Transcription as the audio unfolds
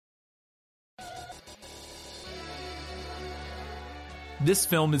This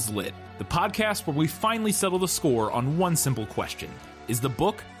Film is Lit, the podcast where we finally settle the score on one simple question. Is the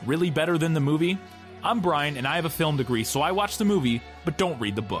book really better than the movie? I'm Brian, and I have a film degree, so I watch the movie, but don't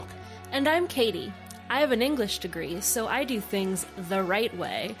read the book. And I'm Katie. I have an English degree, so I do things the right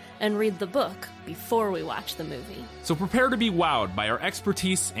way and read the book before we watch the movie. So prepare to be wowed by our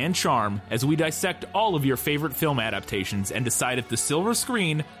expertise and charm as we dissect all of your favorite film adaptations and decide if the silver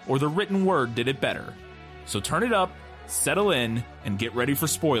screen or the written word did it better. So turn it up, settle in, and get ready for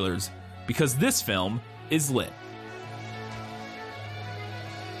spoilers, because this film is lit.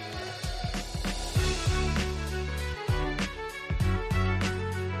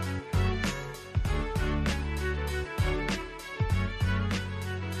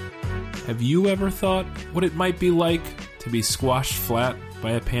 Have you ever thought what it might be like to be squashed flat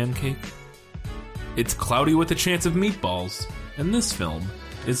by a pancake? It's Cloudy with a Chance of Meatballs, and this film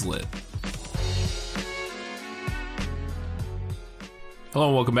is lit. Hello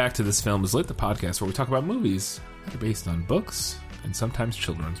and welcome back to This Film is Lit, the podcast where we talk about movies that are based on books, and sometimes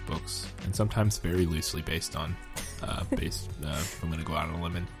children's books, and sometimes very loosely based on, I'm going to go out on a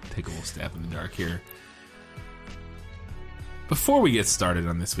limb and take a little stab in the dark here. Before we get started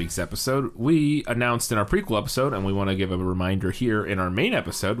on this week's episode, we announced in our prequel episode, and we want to give a reminder here in our main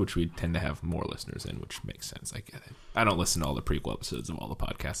episode, which we tend to have more listeners in, which makes sense. I get it. I don't listen to all the prequel episodes of all the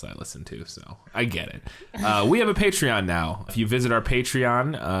podcasts I listen to, so I get it. We have a Patreon now. If you visit our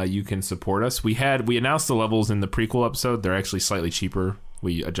Patreon, you can support us. We announced the levels in the prequel episode. They're actually slightly cheaper.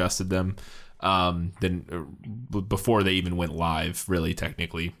 We adjusted them before they even went live, really,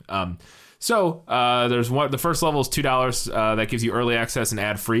 technically. So the first level is $2. That gives you early access and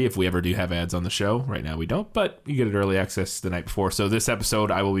ad-free if we ever do have ads on the show. Right now we don't, but you get it early access the night before. So this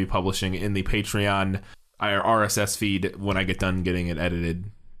episode I will be publishing in the Patreon RSS feed when I get done getting it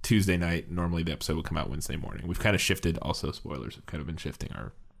edited Tuesday night. Normally the episode will come out Wednesday morning. We've kind of shifted, also spoilers, we've kind of been shifting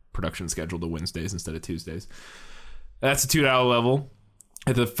our production schedule to Wednesdays instead of Tuesdays. That's the $2 level.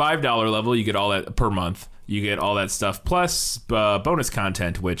 At the $5 level, you get all that per month. You get all that stuff, plus bonus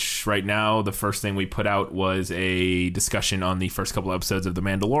content, which right now, the first thing we put out was a discussion on the first couple episodes of The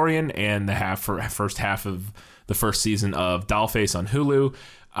Mandalorian and the first half of the first season of Dollface on Hulu.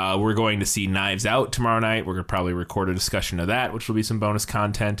 We're going to see Knives Out tomorrow night. We're going to probably record a discussion of that, which will be some bonus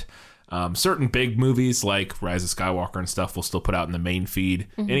content. Certain big movies like Rise of Skywalker and stuff we'll still put out in the main feed.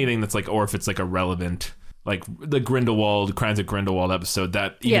 Mm-hmm. Anything that's like, or if it's like a relevant... like the Crimes of Grindelwald episode,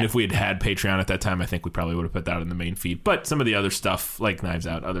 that even if we had Patreon at that time, I think we probably would have put that in the main feed. But some of the other stuff, like Knives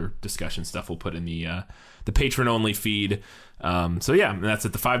Out, other discussion stuff, we'll put in the patron-only feed. So yeah, that's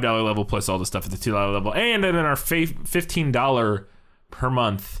at the $5 level, plus all the stuff at the $2 level. And then in our $15 per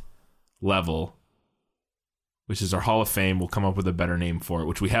month level, which is our Hall of Fame, we'll come up with a better name for it,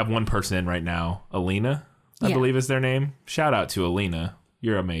 which we have one person in right now. Alina, I believe is their name. Shout out to Alina.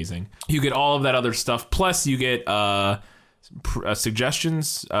 You're amazing. You get all of that other stuff. Plus, you get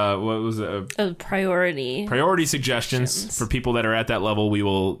suggestions. What was it? Priority suggestions for people that are at that level. We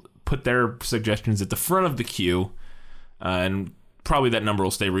will put their suggestions at the front of the queue. And probably that number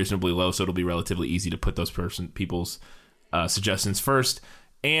will stay reasonably low, so it'll be relatively easy to put those people's suggestions first.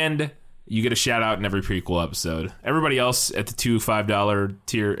 And you get a shout out in every prequel episode. Everybody else at the $5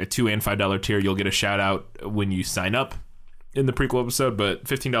 tier, at $2 and $5 tier, you'll get a shout out when you sign up in the prequel episode, but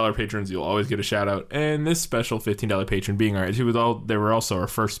 $15 patrons, you'll always get a shout out. And this special $15 patron being they were also our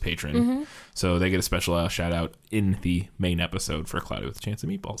first patron. Mm-hmm. So they get a special shout out in the main episode for Cloudy with a Chance of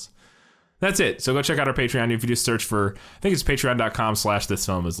Meatballs. That's it. So go check out our Patreon. If you just search for, I think it's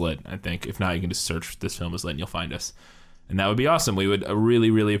patreon.com/thisfilmislit. I think if not, you can just search This Film is Lit and you'll find us. And that would be awesome. We would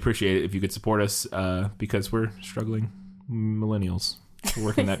really, really appreciate it if you could support us because we're struggling millennials. We're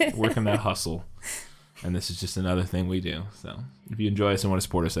working that hustle. And this is just another thing we do. So if you enjoy us and want to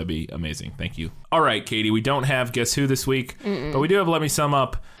support us, that'd be amazing. Thank you. All right, Katie, we don't have Guess Who this week, but we do have Let Me Sum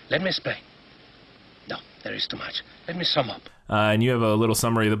Up. Let me explain. No, there is too much. Let me sum up. And you have a little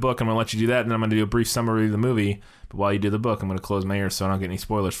summary of the book. I'm going to let you do that, and then I'm going to do a brief summary of the movie. But while you do the book, I'm going to close my ears so I don't get any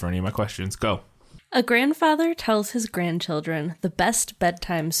spoilers for any of my questions. Go. A grandfather tells his grandchildren the best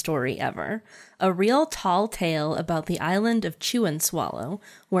bedtime story ever. A real tall tale about the island of Chew and Swallow,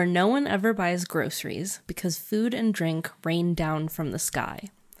 where no one ever buys groceries because food and drink rain down from the sky.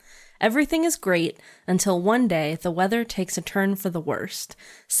 Everything is great until one day the weather takes a turn for the worst,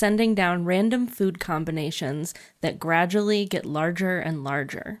 sending down random food combinations that gradually get larger and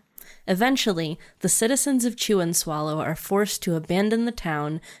larger. Eventually, the citizens of Chew and Swallow are forced to abandon the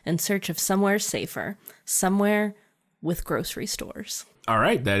town in search of somewhere safer, somewhere with grocery stores. All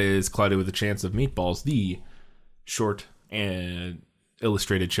right, that is Cloudy with a Chance of Meatballs, the short and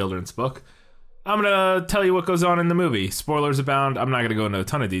illustrated children's book. I'm going to tell you what goes on in the movie. Spoilers abound. I'm not going to go into a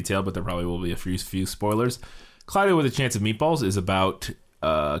ton of detail, but there probably will be a few spoilers. Cloudy with a Chance of Meatballs is about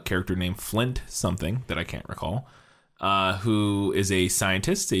a character named Flint something that I can't recall, who is a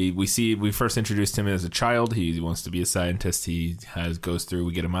scientist. We first introduced him as a child. He wants to be a scientist. We get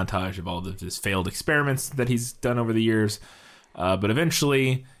a montage of all of his failed experiments that he's done over the years. But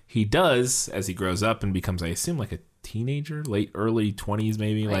eventually he does, as he grows up and becomes, I assume, like a teenager, early 20s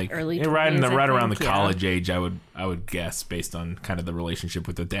maybe, early 20s, right around the yeah. college age, I would guess, based on kind of the relationship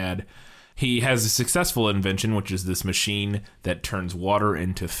with the dad. He has a successful invention, which is this machine that turns water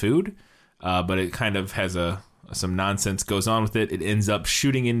into food, but it kind of has some nonsense goes on with it. It ends up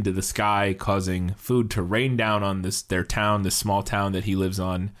shooting into the sky, causing food to rain down on this small town that he lives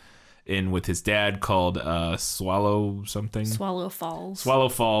with his dad, called Swallow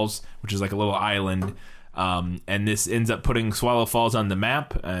Falls, which is like a little island. And this ends up putting Swallow Falls on the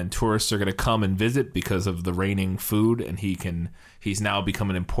map, and tourists are going to come and visit because of the raining food, and he's now become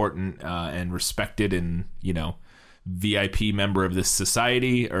an important and respected and, VIP member of this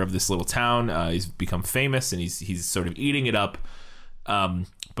society, or of this little town. He's become famous, and he's sort of eating it up.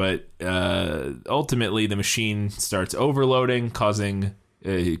 But ultimately the machine starts overloading, causing,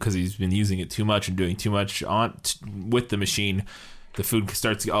 because he's been using it too much and doing too much with the machine, the food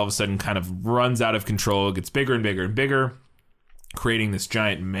starts all of a sudden kind of runs out of control. It gets bigger and bigger and bigger, creating this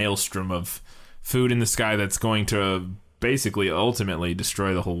giant maelstrom of food in the sky that's going to basically ultimately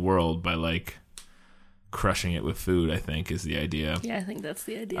destroy the whole world by crushing it with food, I think, is the idea. Yeah, I think that's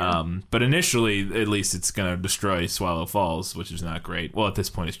the idea. But initially, at least, it's going to destroy Swallow Falls, which is not great. Well, at this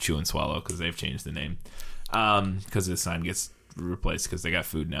point, it's Chew and Swallow because they've changed the name. Because the sign gets replaced because they got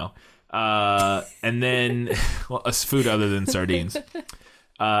food now. And then, food other than sardines.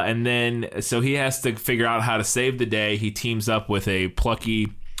 And then, so he has to figure out how to save the day. He teams up with a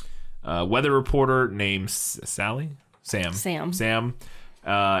plucky weather reporter named Sam.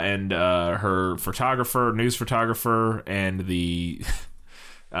 And her news photographer, and the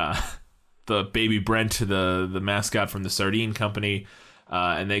baby Brent, the mascot from the sardine company.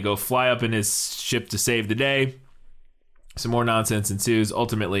 And they go fly up in his ship to save the day. Some more nonsense ensues.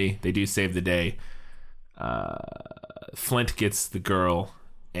 Ultimately, they do save the day. Flint gets the girl,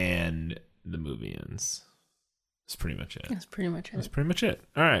 and the movie ends. That's pretty much it.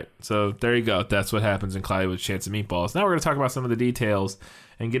 All right. So there you go. That's what happens in Cloudy with a Chance of Meatballs. Now we're going to talk about some of the details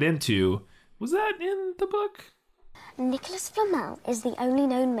and get into, was that in the book? Nicholas Flamel is the only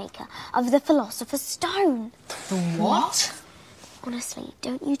known maker of the Philosopher's Stone. The what? Honestly,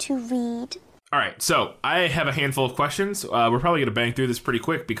 don't you two read? All right, so I have a handful of questions. We're probably going to bang through this pretty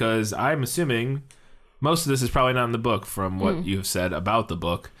quick because I'm assuming most of this is probably not in the book from what you have said about the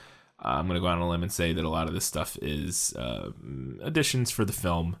book. I'm going to go on a limb and say that a lot of this stuff is additions for the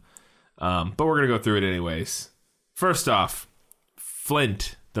film, but we're going to go through it anyways. First off,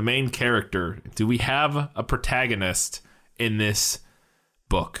 Flint, the main character. Do we have a protagonist in this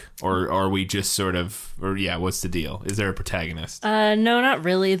book, or are we just sort of, what's the deal? Is there a protagonist? No, not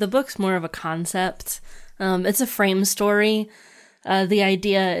really. The book's more of a concept. It's a frame story. The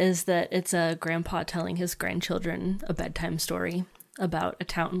idea is that it's a grandpa telling his grandchildren a bedtime story about a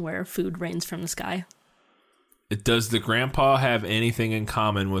town where food rains from the sky. Does the grandpa have anything in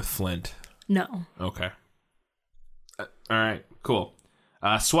common with Flint? No. Okay. All right, cool.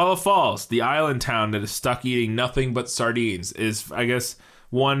 Swallow Falls, the island town that is stuck eating nothing but sardines, is, I guess,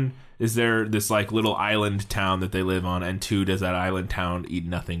 one, is there this little island town that they live on, and two, does that island town eat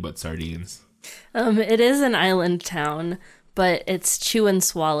nothing but sardines? It is an island town, but it's Chew and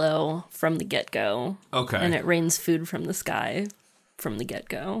Swallow from the get-go. Okay. And it rains food from the sky from the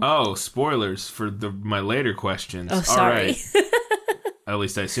get-go. Oh, spoilers for my later questions. Oh, sorry. All right. At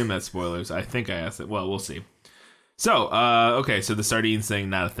least I assume that's spoilers. I think I asked it. Well, we'll see. So, okay, so the sardines thing,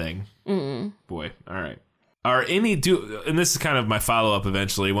 not a thing. Boy, all right. And this is kind of my follow-up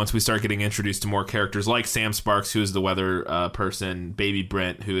eventually, once we start getting introduced to more characters like Sam Sparks, who is the weather person, Baby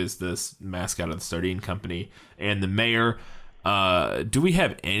Brent, who is the mascot of the sardine company, and the mayor. Do we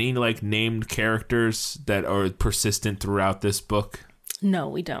have any named characters that are persistent throughout this book? No,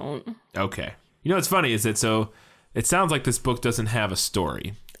 we don't. Okay. You know what's funny is that it sounds like this book doesn't have a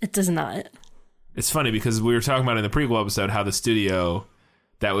story. It does not. It's funny because we were talking about in the prequel episode how the studio,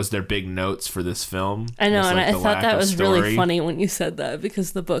 that was their big notes for this film. I know, and I thought that was really funny when you said that,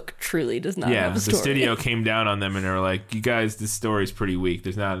 because the book truly does not have a story. The studio came down on them and they were like, you guys, this story's pretty weak.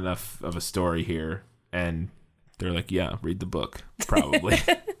 There's not enough of a story here. And they're like, yeah, read the book, probably.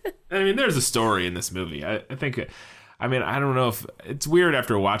 I mean, there's a story in this movie. I think, I don't know if, it's weird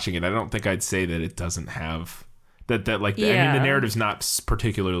after watching it. I don't think I'd say that it doesn't have That like I mean the narrative's not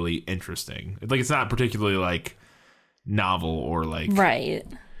particularly interesting. Like it's not particularly like novel or like right.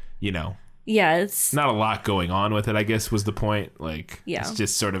 You know. Yeah, it's not a lot going on with it, I guess was the point. Like it's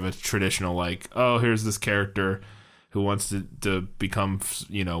just sort of a traditional like, oh, here's this character who wants to become,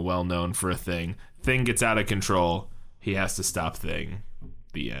 you know, well known for a thing. Thing gets out of control. He has to stop Thing.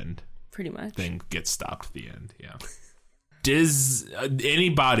 The end. Pretty much. Thing gets stopped. The end. Yeah. Does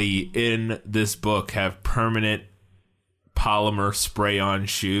anybody in this book have permanent polymer spray-on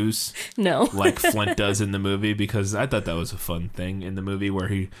shoes? No. Like Flint does in the movie? Because I thought that was a fun thing in the movie where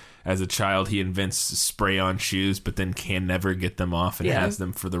he, as a child, he invents spray-on shoes, but then can never get them off and has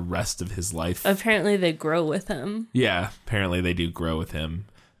them for the rest of his life. Apparently they grow with him. Yeah, apparently they do grow with him.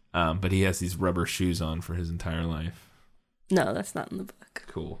 But he has these rubber shoes on for his entire life. No, that's not in the book.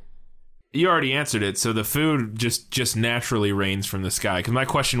 Cool. You already answered it. So the food just naturally rains from the sky. Because my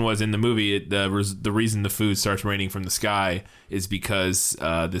question was, in the movie, the reason the food starts raining from the sky is because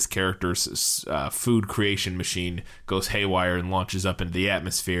this character's food creation machine goes haywire and launches up into the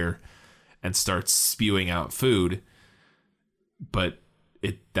atmosphere and starts spewing out food. But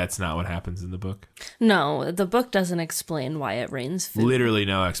that's not what happens in the book. No, the book doesn't explain why it rains food. Literally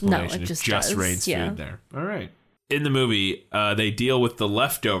no explanation. No, it just rains food there. All right. In the movie, they deal with the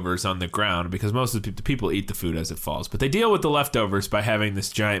leftovers on the ground because most of the people eat the food as it falls. But they deal with the leftovers by having this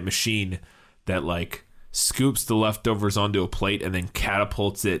giant machine that like scoops the leftovers onto a plate and then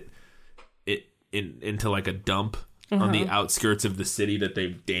catapults it into like a dump on the outskirts of the city that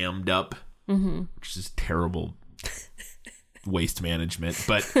they've dammed up, which is terrible waste management.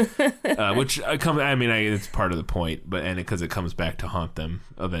 But it's part of the point. But because it comes back to haunt them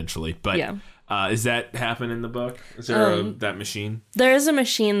eventually. But yeah. Is that happen in the book? Is there that machine? There is a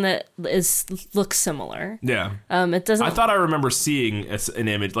machine that looks similar. Yeah. It doesn't. I thought I remember seeing an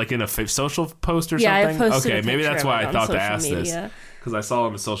image, like in a social post or something. I posted okay, maybe that's why I thought to ask media. this, because I saw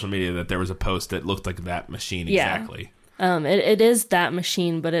on social media that there was a post that looked like that machine exactly. It is that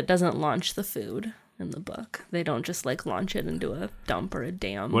machine, but it doesn't launch the food in the book. They don't just like launch it into a dump or a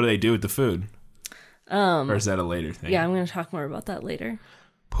dam. What do they do with the food? Or is that a later thing? Yeah, I'm going to talk more about that later.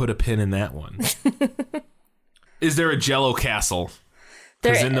 Put a pin in that one. Is there a Jell-O castle?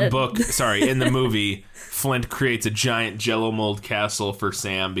 Because in the movie, Flint creates a giant Jell-O mold castle for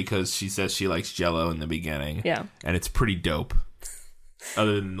Sam because she says she likes Jell-O in the beginning. Yeah. And it's pretty dope.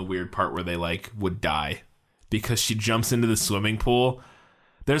 Other than the weird part where they like would die because she jumps into the swimming pool.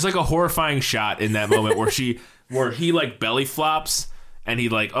 There's like a horrifying shot in that moment where he like belly flops. And he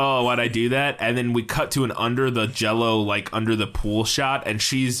like, oh, why'd I do that? And then we cut to an under the Jell-O, like under the pool shot, and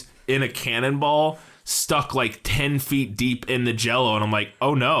she's in a cannonball stuck like 10 feet deep in the Jell-O. And I'm like,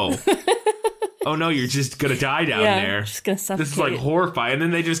 oh no. Oh no, you're just gonna die down there. Just gonna suffocate. This is like horrifying. And then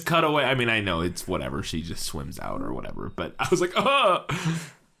they just cut away. I mean, I know it's whatever. She just swims out or whatever. But I was like, oh.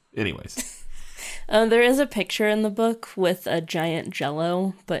 Anyways. There is a picture in the book with a giant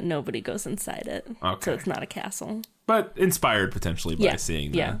Jell-O, but nobody goes inside it. Okay. So it's not a castle. But inspired potentially by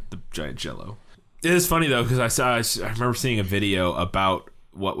seeing the giant Jell-O. It is funny though, because I remember seeing a video about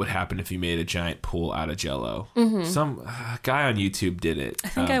what would happen if you made a giant pool out of Jell-O. Mm-hmm. Some guy on YouTube did it. I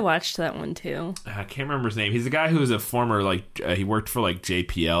think I watched that one too. I can't remember his name. He's a guy who was a former he worked for like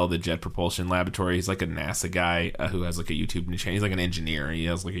JPL, the Jet Propulsion Laboratory. He's like a NASA guy who has like a YouTube channel. He's like an engineer. He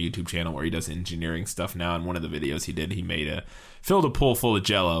has like a YouTube channel where he does engineering stuff now. And one of the videos he did, he filled a pool full of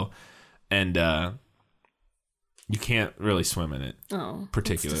Jell-O, and you can't really swim in it. Oh,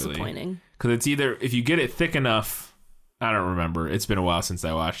 particularly. that's disappointing. Because it's either, if you get it thick enough, I don't remember. It's been a while since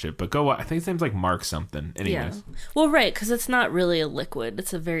I watched it, but go watch. I think his name's like Mark something. Anyways. Yeah. Well, right, because it's not really a liquid.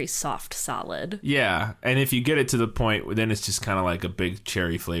 It's a very soft solid. Yeah, and if you get it to the point, then it's just kind of like a big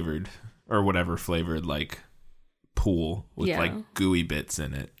cherry flavored or whatever flavored like pool with like gooey bits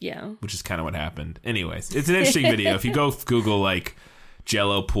in it. Yeah. Which is kind of what happened. Anyways, it's an interesting video. If you go Google like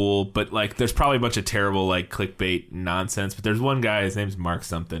Jell-O pool, but like there's probably a bunch of terrible like clickbait nonsense, but there's one guy, his name's Mark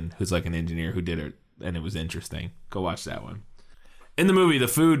something, who's like an engineer who did it, and it was interesting. Go watch that one. In the movie, the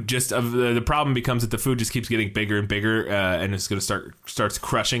food the problem becomes that the food just keeps getting bigger and bigger, and it's going to starts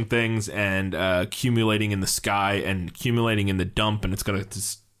crushing things and accumulating in the sky and accumulating in the dump, and it's going to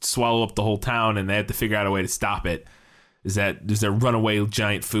swallow up the whole town, and they have to figure out a way to stop it. Is there runaway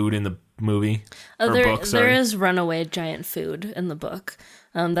giant food in the movie book? There is runaway giant food in the book.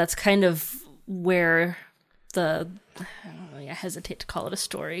 That's kind of where I hesitate to call it a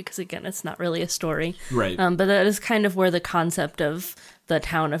story because, again, it's not really a story. Right. But that is kind of where the concept of the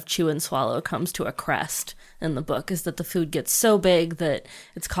town of Chew and Swallow comes to a crest in the book, is that the food gets so big that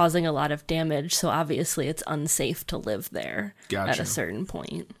it's causing a lot of damage. So obviously it's unsafe to live there at a certain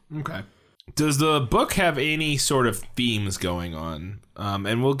point. Okay. Does the book have any sort of themes going on?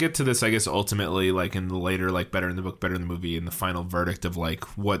 And we'll get to this, I guess, ultimately, like in the later, like better in the book, better in the movie, and the final verdict of like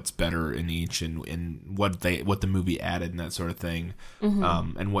what's better in each, and what the movie added and that sort of thing,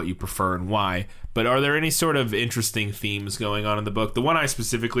 and what you prefer and why. But are there any sort of interesting themes going on in the book? The one I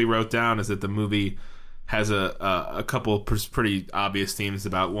specifically wrote down is that the movie has a couple pretty obvious themes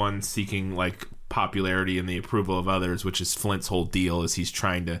about one seeking like popularity and the approval of others, which is Flint's whole deal is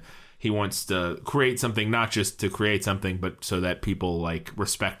he wants to create something, not just to create something, but so that people like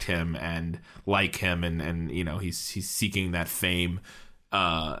respect him and like him, and you know he's seeking that fame,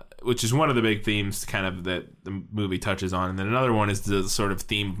 which is one of the big themes kind of that the movie touches on. And then another one is the sort of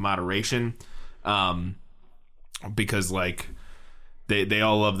theme of moderation, because like they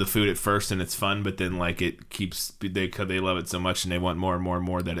all love the food at first and it's fun, but then like it keeps they love it so much and they want more and more and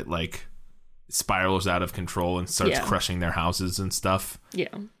more that it like spirals out of control and starts crushing their houses and stuff. Yeah.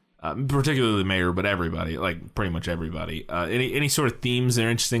 Particularly the mayor, but everybody, like pretty much everybody. Any sort of themes or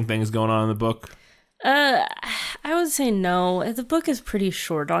interesting things going on in the book? I would say no. The book is pretty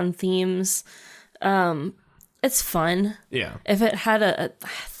short on themes. It's fun. Yeah. If it had a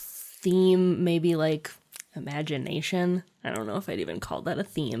theme, maybe like imagination. I don't know if I'd even call that a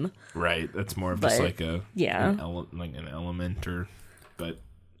theme. Right. That's more of just like an element, but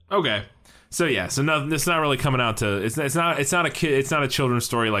okay. So yeah, so no, it's not really coming out to it's not a children's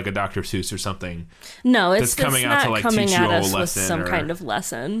story like a Dr. Seuss or something. No, it's coming out to like coming teach you at a us lesson with some or kind of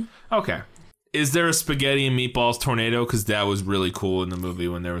lesson. Okay. Is there a spaghetti and meatballs tornado? Because that was really cool in the movie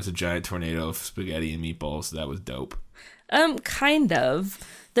when there was a giant tornado of spaghetti and meatballs. That was dope. Kind of.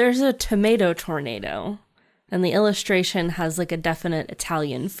 There's a tomato tornado, and the illustration has like a definite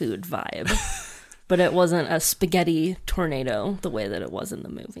Italian food vibe. But it wasn't a spaghetti tornado the way that it was in the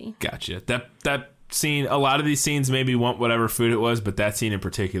movie. Gotcha. That scene, a lot of these scenes made me want whatever food it was, but that scene in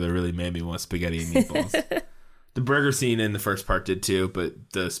particular really made me want spaghetti and meatballs. The burger scene in the first part did too,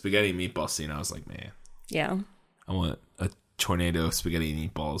 but the spaghetti and meatball scene, I was like, man. Yeah. I want a tornado of spaghetti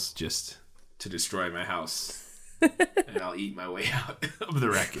and meatballs just to destroy my house. And I'll eat my way out of the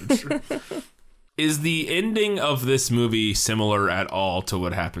wreckage. Is the ending of this movie similar at all to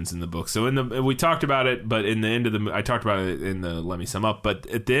what happens in the book? So we talked about it, but in the end of I talked about it in the Let Me Sum Up. But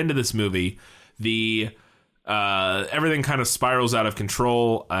at the end of this movie, everything kind of spirals out of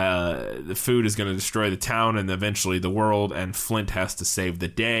control. The food is going to destroy the town and eventually the world, and Flint has to save the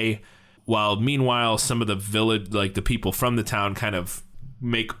day. While meanwhile, some of the village, like the people from the town, kind of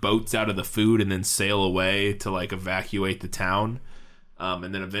make boats out of the food and then sail away to like evacuate the town.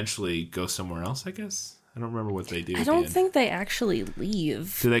 And then eventually go somewhere else, I guess. I don't remember what they do. I don't think they actually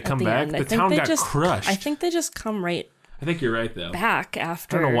leave. Do they come back? The town got crushed. I think they just come right I think you're right, though. Back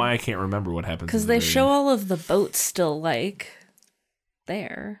after. I don't know why I can't remember what happens. Because they show all of the boats still, like,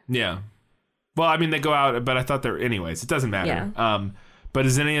 there. Yeah. Well, I mean, they go out, but I thought they're... Anyways, it doesn't matter. Yeah. But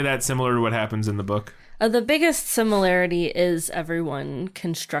is any of that similar to what happens in the book? The biggest similarity is everyone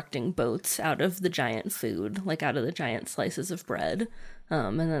constructing boats out of the giant food, like out of the giant slices of bread,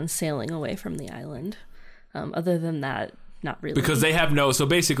 and then sailing away from the island. Other than that, not really. Because they have no... So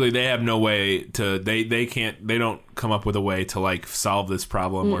basically, they have no way to... They can't... They don't come up with a way to, like, solve this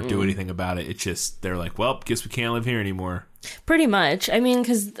problem or do anything about it. It's just... They're like, well, guess we can't live here anymore. Pretty much. I mean,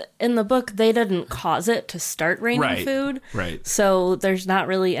 because in the book, they didn't cause it to start raining food. Right. So there's not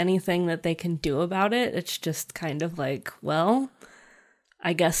really anything that they can do about it. It's just kind of like, well,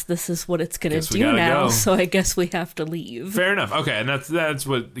 I guess this is what it's going to do now. So I guess we have to leave. Fair enough. Okay. And that's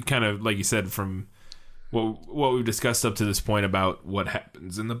what kind of, like you said, from what we've discussed up to this point about what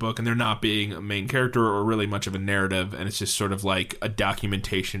happens in the book, and there not being a main character or really much of a narrative, and it's just sort of like a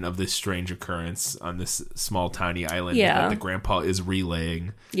documentation of this strange occurrence on this small tiny island that the grandpa is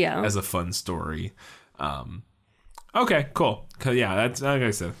relaying as a fun story. Okay, cool. That's like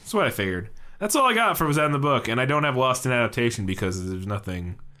I said, that's what I figured. That's all I got for was that in the book, and I don't have Lost in Adaptation because there's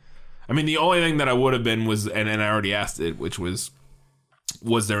nothing. I mean, the only thing that I would have been was, and I already asked it, which was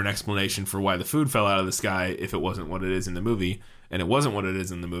there an explanation for why the food fell out of the sky if it wasn't what it is in the movie? And it wasn't what it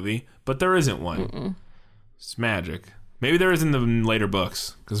is in the movie, but there isn't one. Mm-mm. It's magic. Maybe there is in the later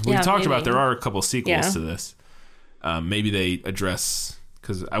books, because we talked about there are a couple sequels to this. Maybe they address,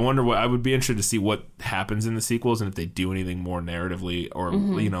 because I wonder I would be interested to see what happens in the sequels and if they do anything more narratively or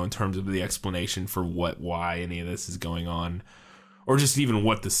in terms of the explanation for why any of this is going on, or just even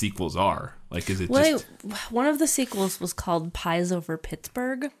what the sequels are. Like, is it just... One of the sequels was called Pies Over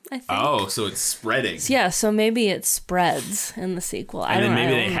Pittsburgh, I think. Oh, so it's spreading. Yeah, so maybe it spreads in the sequel. And then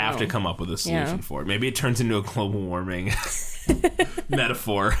maybe they have to come up with a solution for it. Maybe it turns into a global warming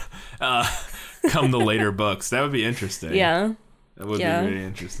metaphor come the later books. That would be interesting. Yeah. That would be really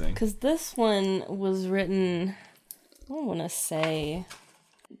interesting. Because this one was written, I want to say,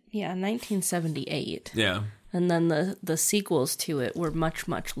 1978. Yeah. And then the sequels to it were much,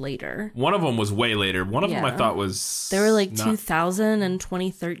 much later. One of them was way later. One of them I thought was... They were like 2000 and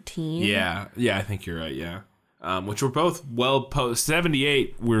 2013. Yeah. Yeah, I think you're right, yeah. Which were both well post.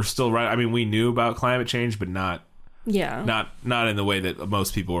 78, we're still right. I mean, we knew about climate change, but not in the way that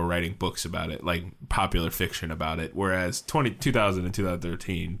most people were writing books about it, like popular fiction about it. Whereas 2000 and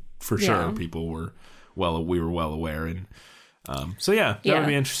 2013, for sure, people were we were well aware. And so that would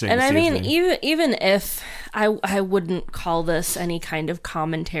be interesting. And to I see mean, even if I wouldn't call this any kind of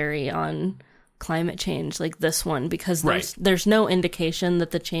commentary on climate change like this one, because there's no indication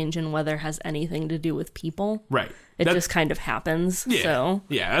that the change in weather has anything to do with people. Right. It just kind of happens. Yeah. So.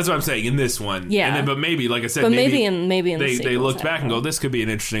 Yeah, that's what I'm saying in this one. Yeah. And then, but maybe, like I said, maybe in they looked back and go, this could be an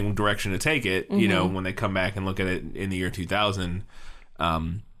interesting direction to take it. You know, when they come back and look at it in the year 2000,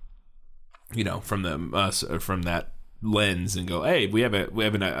 you know, from that lens and go, hey, we have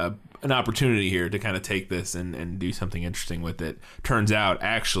an opportunity here to kind of take this and do something interesting with it. Turns out,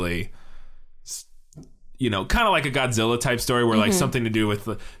 actually, you know, kind of like a Godzilla type story where like something to do with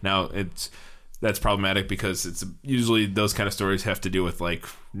that's problematic because it's usually those kind of stories have to do with like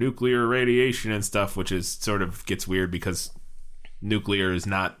nuclear radiation and stuff, which is sort of gets weird because nuclear is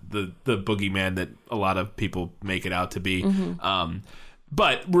not the boogeyman that a lot of people make it out to be.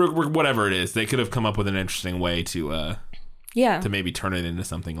 But whatever it is, they could have come up with an interesting way to maybe turn it into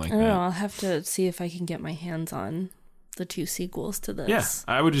something like that. I don't know. I'll have to see if I can get my hands on the two sequels to this. Yeah,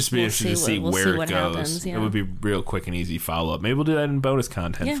 I would just be interested to see where it goes. Happens, It would be real quick and easy follow-up. Maybe we'll do that in bonus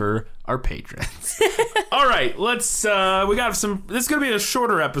content for our patrons. All right, let's... we got some... This is going to be a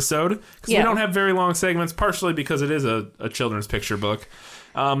shorter episode because we don't have very long segments, partially because it is a children's picture book.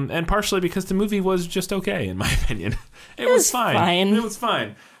 And partially because the movie was just okay, in my opinion. It was fine. It was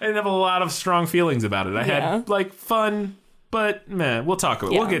fine. I didn't have a lot of strong feelings about it. I had, like, fun, but, we'll talk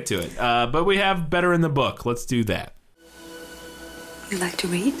about it. We'll get to it. But we have better in the book. Let's do that. You like to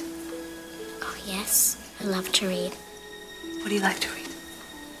read? Oh, yes. I love to read. What do you like to read?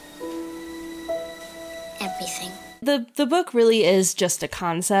 Everything. The book really is just a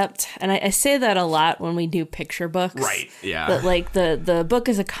concept, and I say that a lot when we do picture books. Right, yeah. But, like, the book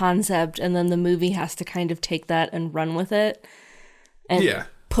is a concept, and then the movie has to kind of take that and run with it and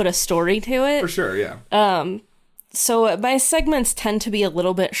put a story to it. For sure, yeah. So my segments tend to be a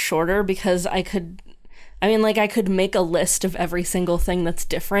little bit shorter because I could make a list of every single thing that's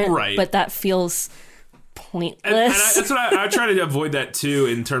different, right? But that feels pointless. And that's what I try to avoid that too,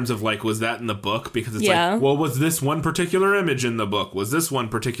 in terms of like, was that in the book? Because it's like, well, was this one particular image in the book? Was this one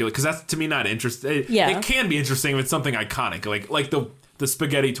particular? Because that's to me not interesting. It can be interesting if it's something iconic, like the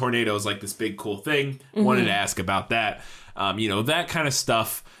spaghetti tornado is like this big cool thing. Wanted to ask about that. You know, that kind of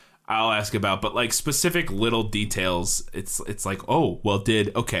stuff I'll ask about, but like specific little details, it's like, oh, well,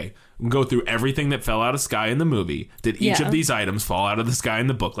 go through everything that fell out of sky in the movie. Did each of these items fall out of the sky in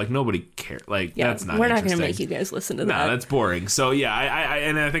the book? Like, nobody cares. Like, that's not. We're not going to make you guys listen to that. No, that's boring. So yeah,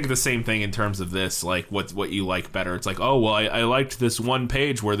 I think the same thing in terms of this. Like, what you like better? It's like, oh well, I liked this one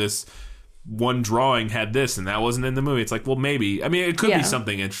page where this one drawing had this and that wasn't in the movie. It's like, well, maybe. I mean, it could be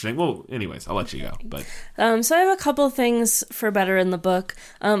something interesting. Well, anyways, I'll let you go. But so I have a couple things for better in the book.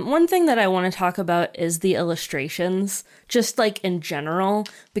 One thing that I want to talk about is the illustrations, just like in general,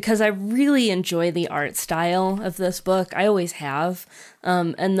 because I really enjoy the art style of this book. I always have.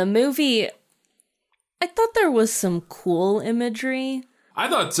 And the movie, I thought there was some cool imagery. I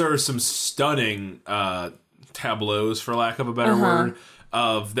thought there were some stunning tableaus, for lack of a better word.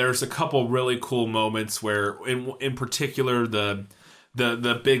 There's a couple really cool moments where, in particular,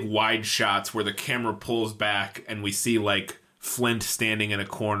 the big wide shots where the camera pulls back and we see like Flint standing in a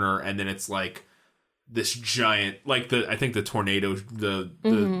corner, and then it's like this giant, like I think the tornado,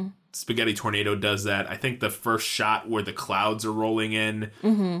 the spaghetti tornado does that. I think the first shot where the clouds are rolling in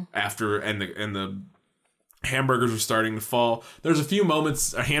after and the hamburgers are starting to fall. There's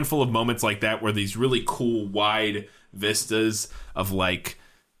a handful of moments like that where these really cool wide vistas of like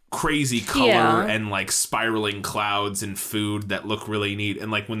crazy color and like spiraling clouds and food that look really neat,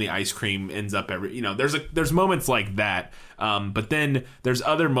 and like when the ice cream ends up there's moments like that, but then there's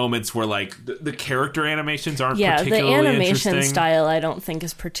other moments where like the character animations aren't particularly the animation interesting. Style I don't think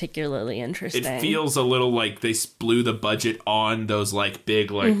is particularly interesting. It feels a little like they blew the budget on those like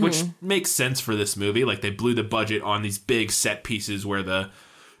big like which makes sense for this movie, like they blew the budget on these big set pieces where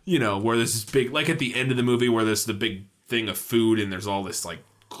where this is big, like at the end of the movie where there's the big thing of food and there's all this like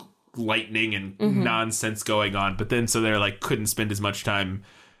lightning and nonsense going on, but then so they're like couldn't spend as much time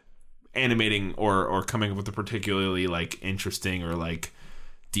animating or coming up with a particularly like interesting or like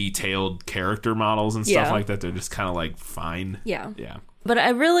detailed character models and stuff like that. They're just kind of like fine. Yeah. Yeah. But I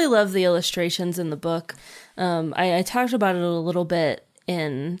really love the illustrations in the book. I talked about it a little bit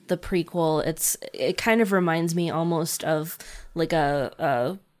in the prequel. It kind of reminds me almost of like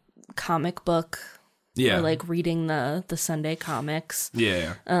a comic book. Yeah. Or like reading the Sunday comics.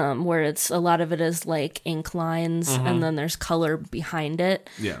 Yeah. Where it's a lot of it is like ink lines and then there's color behind it.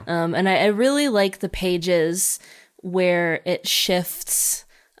 Yeah. And I really like the pages where it shifts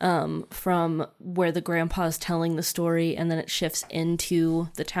from where the grandpa's telling the story and then it shifts into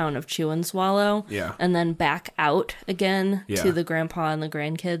the town of Chew and Swallow. Yeah. And then back out again to the grandpa and the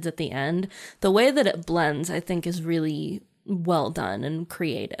grandkids at the end. The way that it blends, I think, is really well done and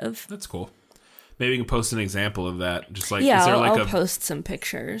creative. That's cool. Maybe you can post an example of that. Just like, yeah, is there like I'll a post some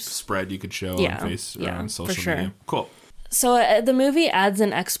pictures. spread you could show on social for sure. media? Cool. So the movie adds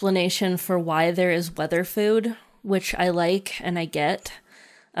an explanation for why there is weather food, which I like and I get.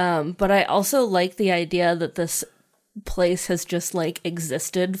 But I also like the idea that this place has just like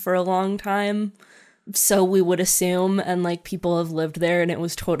existed for a long time. So we would assume, and like people have lived there and it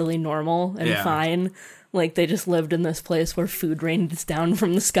was totally normal and fine. Like they just lived in this place where food rains down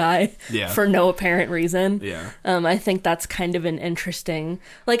from the sky for no apparent reason. Yeah. I think that's kind of an interesting,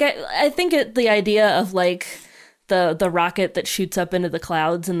 like I think the idea of like the rocket that shoots up into the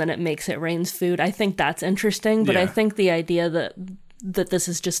clouds and then it makes it rains food. I think that's interesting, but I think the idea that this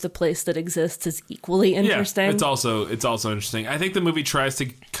is just a place that exists is equally interesting. Yeah, it's also interesting. I think the movie tries to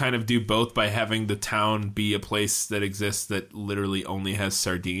kind of do both by having the town be a place that exists that literally only has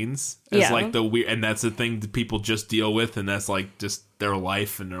sardines as like the weird, and that's the thing that people just deal with, and that's like just their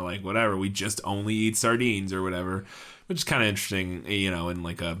life, and they're like, whatever, we just only eat sardines or whatever, which is kind of interesting, you know, in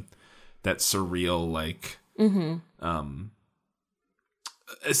like that surreal like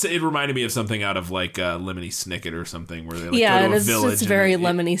it reminded me of something out of like Lemony Snicket or something, where they like go to a village. It's very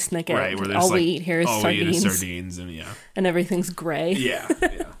Lemony Snicket. Right, where all like, we eat here is sardines. And and everything's gray. Yeah.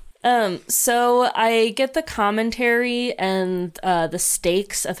 So I get the commentary and the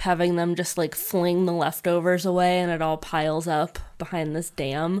stakes of having them just like fling the leftovers away and it all piles up behind this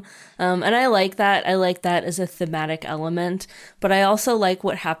dam. And I like that. I like that as a thematic element, but I also like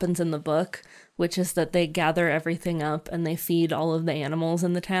what happens in the book, which is that they gather everything up and they feed all of the animals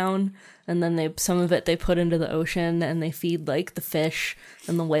in the town. And then some of it they put into the ocean and they feed like the fish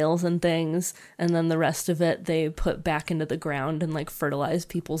and the whales and things. And then the rest of it they put back into the ground and like fertilize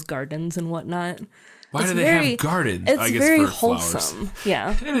people's gardens and whatnot. Why do they have gardens? It's I guess very for wholesome. Flowers.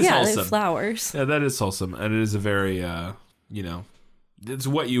 Yeah. It is wholesome. They have flowers. Yeah, that is wholesome. And it is a very, you know, it's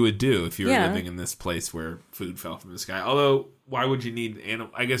what you would do if you were living in this place where food fell from the sky. Although, why would you need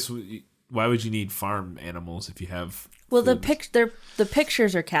I guess... Why would you need farm animals if you have? Well, the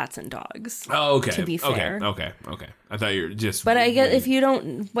pictures are cats and dogs. Oh, okay. To be fair, okay. I thought you were just. But I guess if you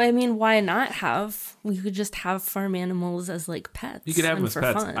don't, I mean, why not have? We could just have farm animals as like pets. You could have them as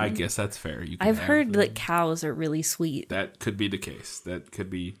pets. Fun. I guess that's fair. I've heard that cows are really sweet. That could be the case. That could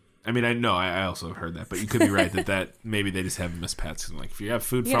be. I mean, I know. I also have heard that, but you could be right that maybe they just have them as pets. And like, if you have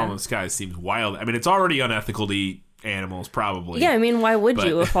food falling from the sky, it seems wild. I mean, it's already unethical to eat animals, probably. Yeah, I mean, why would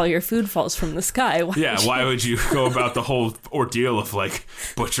you if all your food falls from the sky? Why would you go about the whole ordeal of like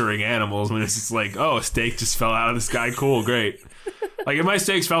butchering animals when it's just like, oh, a steak just fell out of the sky? Cool, great. Like if my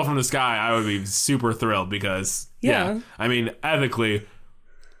steaks fell from the sky, I would be super thrilled because I mean, ethically,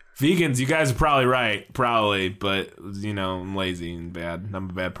 vegans, you guys are probably right, but you know, I'm lazy and bad.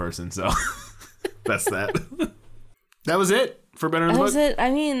 I'm a bad person, so that's that. That was it for Better in the Book. That was it. I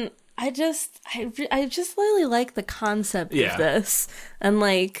mean, I just really like the concept of this, and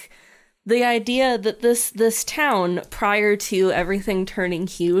like the idea that this town, prior to everything turning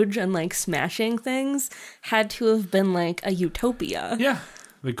huge and like smashing things, had to have been like a utopia. Yeah,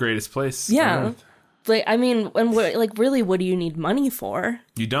 the greatest place. Yeah, like I mean, and what do you need money for?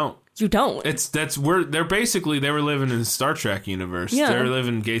 You don't. You don't. They were living in the Star Trek universe. Yeah. They're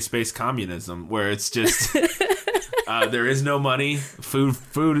living gay space communism, where it's just. There is no money.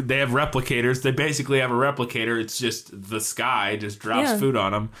 Food. They have replicators. They basically have a replicator. It's just the sky just drops food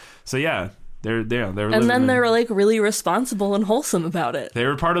on them. So yeah, they're and then they were like really responsible and wholesome about it. They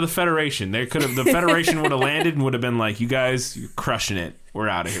were part of the Federation. The Federation would have landed and would have been like, "You guys, you're crushing it. We're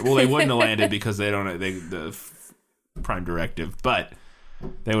out of here." Well, they wouldn't have landed because the Prime Directive, but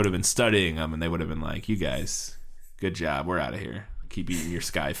they would have been studying them and they would have been like, "You guys, good job. We're out of here. Keep eating your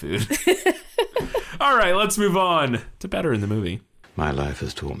sky food." All right, let's move on to Better in the Movie. My life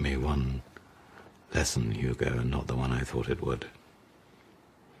has taught me one lesson, Hugo, and not the one I thought it would.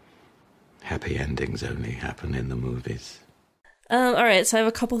 Happy endings only happen in the movies. All right, so I have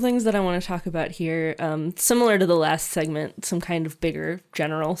a couple things that I want to talk about here. Similar to the last segment, some kind of bigger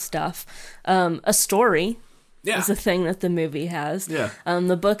general stuff. A story is a thing that the movie has. Yeah.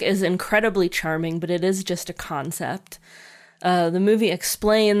 The book is incredibly charming, but it is just a concept. The movie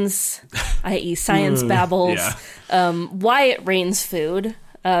explains, i.e. science babbles, why it rains food.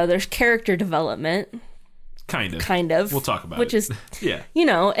 There's character development. Kind of. We'll talk about which it. Which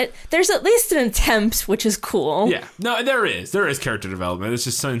is, there's at least an attempt, which is cool. Yeah. No, there is. There is character development. It's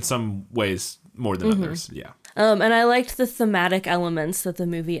just in some ways more than others. Yeah. And I liked the thematic elements that the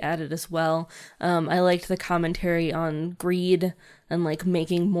movie added as well. I liked the commentary on greed and like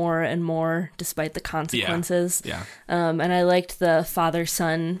making more and more despite the consequences. Yeah. And I liked the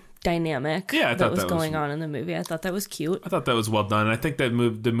father-son dynamic that was going on in the movie. I thought that was cute. I thought that was well done. I think that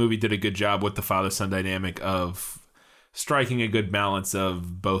the movie did a good job with the father-son dynamic of striking a good balance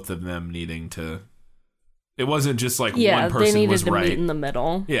of both of them needing to... It wasn't just like one person was right. Yeah, they needed to meet in the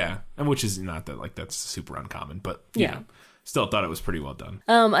middle. Yeah, and which is not that like that's super uncommon, but you know, still thought it was pretty well done.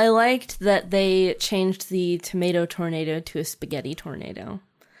 I liked that they changed the tomato tornado to a spaghetti tornado.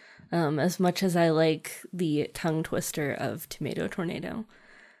 As much as I like the tongue twister of tomato tornado.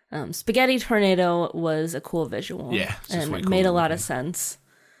 Spaghetti tornado was a cool visual. Yeah. And it made a lot of sense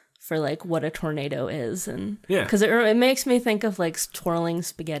for like what a tornado is. And yeah. Because it makes me think of like twirling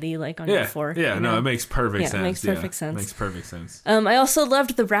spaghetti like on your fork. Yeah, no, it makes perfect sense. It makes perfect sense. It makes perfect sense. I also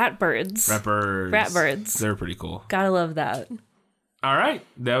loved the rat birds. Rat birds. They're pretty cool. Gotta love that. All right.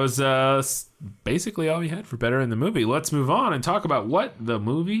 That was basically all we had for Better in the Movie. Let's move on and talk about what the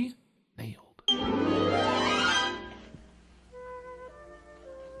movie nailed.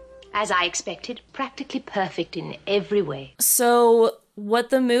 As I expected, practically perfect in every way. So what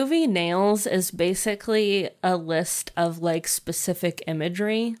the movie nails is basically a list of like specific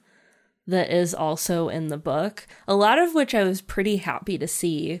imagery that is also in the book, a lot of which I was pretty happy to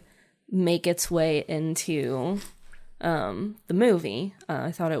see make its way into the movie.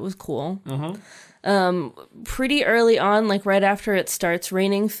 I thought it was cool. Pretty early on, like right after it starts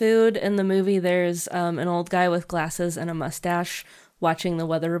raining food in the movie, there's an old guy with glasses and a mustache watching the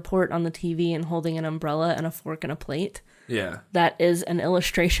weather report on the TV and holding an umbrella and a fork and a plate. Yeah. That is an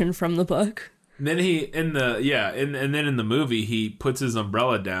illustration from the book. And then and then in the movie, he puts his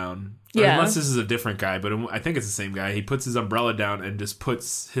umbrella down. Yeah. Unless this is a different guy, but I think it's the same guy. He puts his umbrella down and just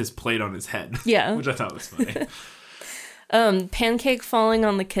puts his plate on his head. Yeah. Which I thought was funny. Pancake falling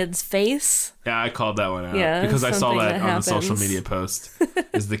on the kid's face. Yeah, I called that one out. Yeah, because I saw that on the social media post.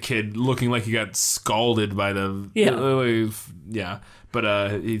 Is the kid looking like he got scalded by the... Yeah.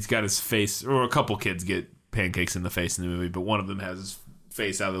 But he's got his face... Or a couple kids get pancakes in the face in the movie, but one of them has his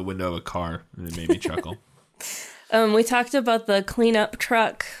face out of the window of a car, and it made me chuckle. We talked about the cleanup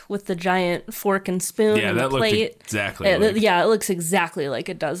truck with the giant fork and spoon and the plate. Looked exactly it looks exactly like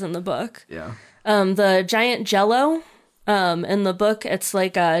it does in the book. Yeah. The giant Jell-O... in the book, it's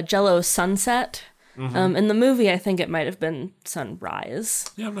like a Jell-O sunset. In the movie, I think it might have been sunrise.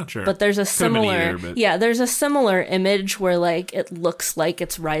 Yeah, I'm not sure. But there's a similar, there's a similar image where like it looks like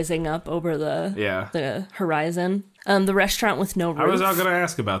it's rising up over the horizon. The restaurant with no roof. I was not going to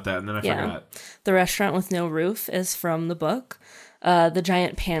ask about that, and then I forgot. The restaurant with no roof is from the book. The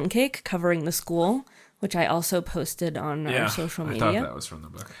giant pancake covering the school, which I also posted on our social media. I thought that was from the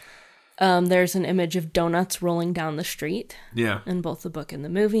book. There's an image of donuts rolling down the street. Yeah. In both the book and the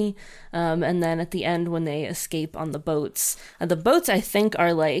movie. And then at the end when they escape on the boats I think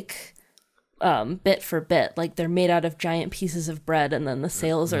are like bit for bit. Like they're made out of giant pieces of bread and then the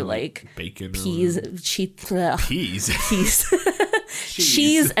sails are like bacon, peas, peas.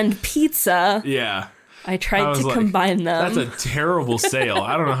 Cheese and pizza. Yeah. I tried to combine them. That's a terrible sail.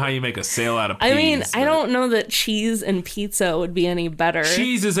 I don't know how you make a sail out of peas. I mean, I don't know that cheese and pizza would be any better.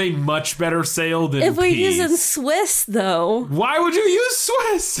 Cheese is a much better sail than peas. If we're using Swiss, though. Why would you use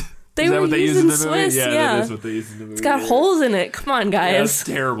Swiss? They were using Swiss, yeah. That is what they use in the movie. It's got holes in it. Come on, guys. Yeah, that's a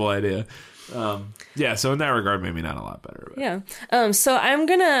terrible idea. So in that regard, maybe not a lot better. But. Yeah. So I'm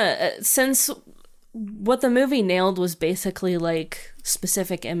gonna, since what the movie nailed was basically like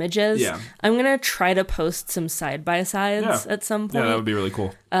specific images. Yeah. I'm going to try to post some side-by-sides at some point. Yeah, that would be really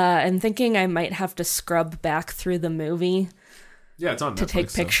cool. I'm thinking I might have to scrub back through the movie. Yeah, it's on Netflix, to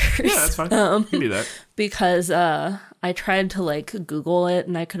take pictures. Yeah, that's fine. You can do that. Because I tried to like Google it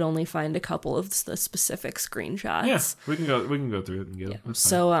and I could only find a couple of the specific screenshots. Yeah, we can go through it and get them.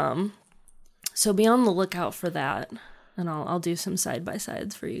 So be on the lookout for that. And I'll do some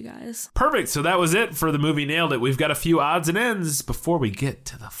side-by-sides for you guys. Perfect. So that was it for the movie Nailed It. We've got a few odds and ends before we get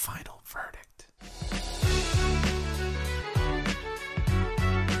to the final verdict.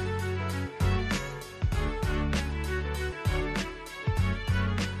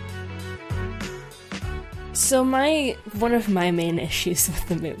 So one of my main issues with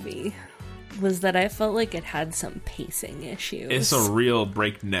the movie was that I felt like it had some pacing issues. It's a real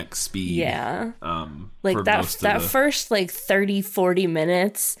breakneck speed. Yeah. Like that first 30-40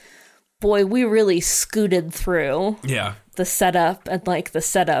 minutes, boy, we really scooted through the setup and the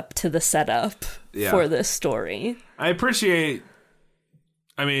setup to the setup for this story. I appreciate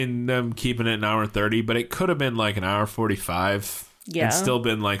them keeping it an hour 30, but it could have been like an hour 45. Yeah. And still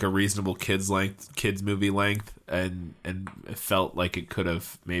been like a reasonable kids movie length, and it felt like it could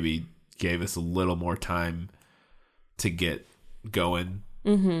have maybe gave us a little more time to get going.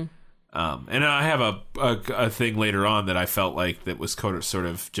 Mm-hmm. And I have a thing later on that I felt like that was sort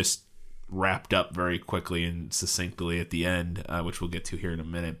of just wrapped up very quickly and succinctly at the end, which we'll get to here in a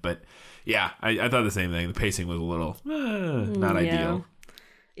minute. But yeah, I thought the same thing. The pacing was a little not ideal.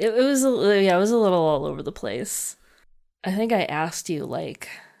 It was a little all over the place. I think I asked you,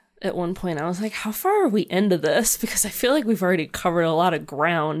 at one point, I was like, how far are we into this? Because I feel like we've already covered a lot of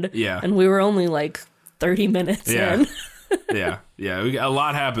ground. Yeah. And we were only 30 minutes in. Yeah. A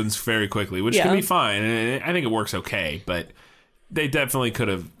lot happens very quickly, which can be fine. And I think it works okay, but they definitely could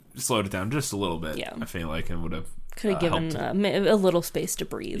have slowed it down just a little bit. Yeah. I feel like it would have could have given a little space to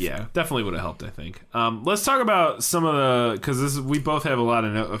breathe. Yeah, definitely would have helped, I think. Let's talk about some of the, because we both have a lot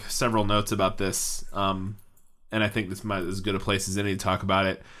of several notes about this. And I think this might as good a place as any to talk about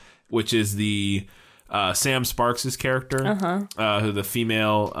it, which is the Sam Sparks' character, who the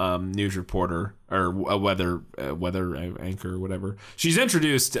female news reporter or a weather anchor or whatever. She's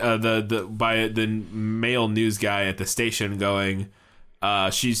introduced by the male news guy at the station, going,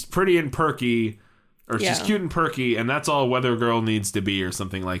 she's pretty and perky, or she's cute and perky, and that's all a weather girl needs to be, or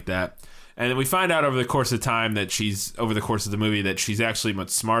something like that. And then we find out over the course of time that over the course of the movie, that she's actually much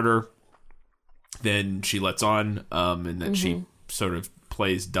smarter than she lets on, and that she sort of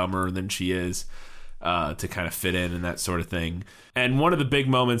plays dumber than she is, to kind of fit in and that sort of thing. And one of the big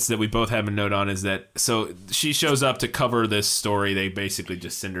moments that we both have a note on is that, so she shows up to cover this story. They basically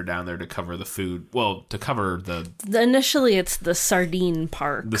just send her down there to cover the food. Well, to cover initially it's the sardine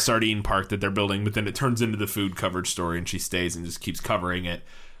park. The sardine park that they're building, but then it turns into the food coverage story, and she stays and just keeps covering it.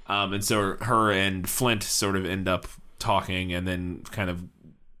 And so her and Flint sort of end up talking, and then kind of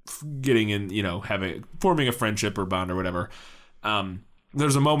getting in, forming a friendship or bond or whatever.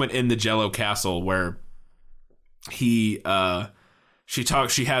 There's a moment in the Jello Castle where she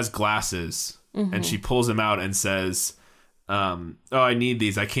has glasses, and she pulls them out and says, oh, I need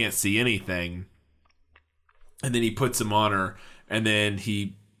these, I can't see anything. And then he puts them on her, and then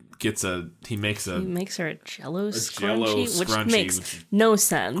he makes her a Jello scrunchie, which makes no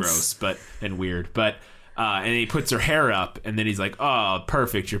sense. Gross, and weird, but and he puts her hair up, and then he's like, oh,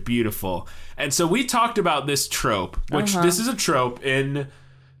 perfect, you're beautiful. And so we talked about this trope, which this is a trope in,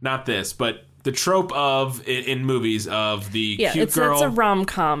 not this, but the trope in movies of the cute girl. It's a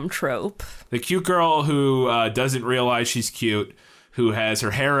rom-com trope. The cute girl who doesn't realize she's cute, who has her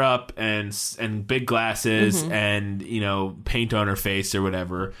hair up and big glasses and, paint on her face or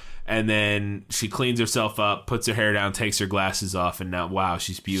whatever. And then she cleans herself up, puts her hair down, takes her glasses off, and now, wow,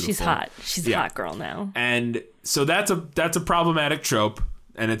 she's beautiful. She's hot. She's a hot girl now. And so that's a problematic trope,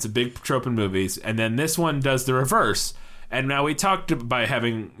 and it's a big trope in movies. And then this one does the reverse. And now we talked by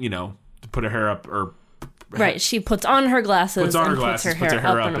having, to put her hair up, or right, she puts on her glasses, puts her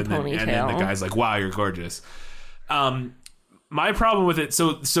hair up in a ponytail. And then the guy's like, wow, you're gorgeous. My problem with it,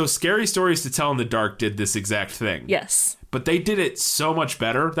 so Scary Stories to Tell in the Dark did this exact thing. Yes. But they did it so much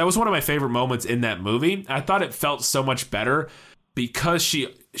better. That was one of my favorite moments in that movie. I thought it felt so much better because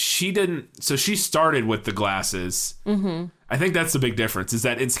she didn't, so she started with the glasses. Mm-hmm. I think that's the big difference, is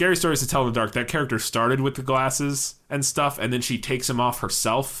that in Scary Stories to Tell in the Dark, that character started with the glasses and stuff, and then she takes them off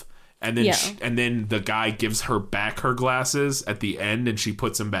herself. And then and then the guy gives her back her glasses at the end, and she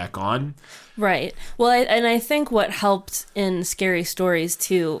puts them back on. Right. Well, I think what helped in Scary Stories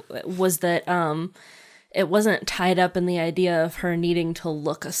too was that it wasn't tied up in the idea of her needing to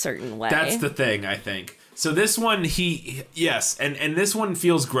look a certain way. That's the thing, I think. So this one, and this one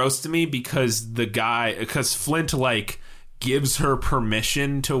feels gross to me because Flint gives her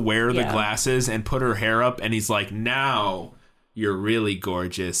permission to wear the glasses and put her hair up, and he's like, now you're really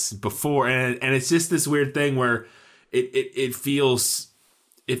gorgeous. Before, and it's just this weird thing where it feels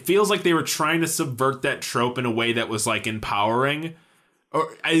like they were trying to subvert that trope in a way that was empowering,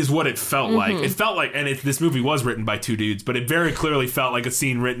 or is what it felt like. It felt like, and this movie was written by two dudes, but it very clearly felt like a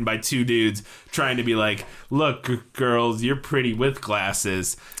scene written by two dudes trying to be like, look, girls, you're pretty with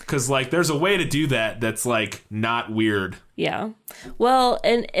glasses. Because there's a way to do that's not weird. Yeah. Well,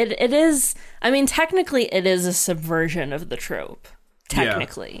 and it is, technically it is a subversion of the trope.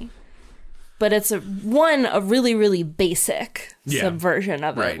 Technically. but it's a really, really basic subversion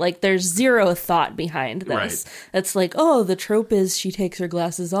of it. Right. Like, there's zero thought behind this. Right. It's like, oh, the trope is she takes her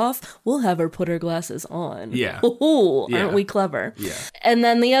glasses off. We'll have her put her glasses on. Yeah. Ooh, Yeah. aren't we clever? Yeah. And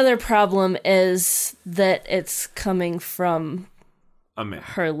then the other problem is that it's coming from A man.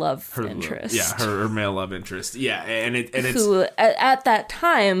 her love interest. Her male love interest. Yeah, and it's who at that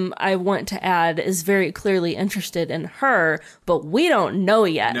time, I want to add, is very clearly interested in her, but we don't know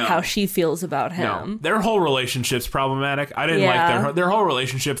yet how she feels about him. Their whole relationship's problematic. I didn't like their whole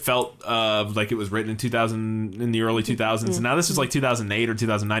relationship felt like it was written in the early 2000s. And now this is like 2008 or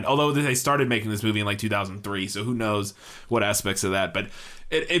 2009. Although they started making this movie in like 2003, so who knows what aspects of that. But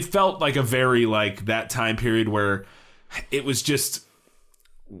it felt like a very like that time period where it was just.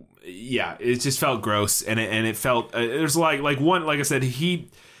 Yeah, it just felt gross, and it felt there's like I said, he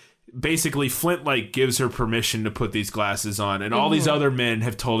basically Flint like gives her permission to put these glasses on, and all these other men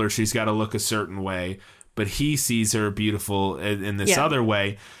have told her she's got to look a certain way, but he sees her beautiful in this other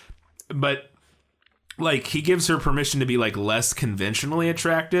way. But like he gives her permission to be like less conventionally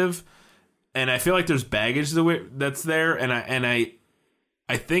attractive, and I feel like there's baggage that's there, and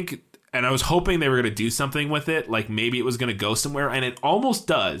I think. And I was hoping they were going to do something with it. Like maybe it was going to go somewhere. And it almost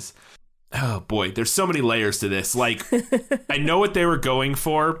does. Oh, boy. There's so many layers to this. Like, I know what they were going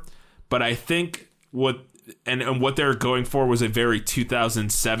for. But I think what they're going for was a very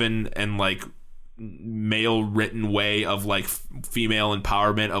 2007 and, like, male written way of, like, female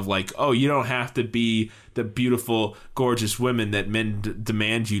empowerment. Of, like, oh, you don't have to be the beautiful, gorgeous women that men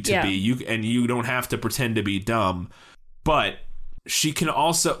demand you to be. You don't have to pretend to be dumb. But... she can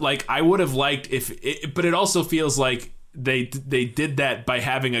also like I would have liked but it also feels like they did that by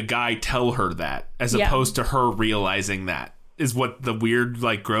having a guy tell her that as opposed to her realizing that is what the weird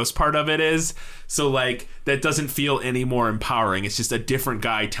like gross part of it is. So like that doesn't feel any more empowering. It's just a different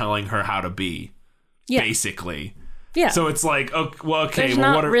guy telling her how to be basically. Yeah. So it's like, okay. There's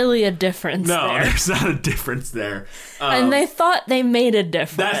not really a difference there. No, there's not a difference there. And they thought they made a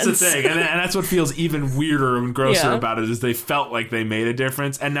difference. That's the thing. And that's what feels even weirder and grosser about it is they felt like they made a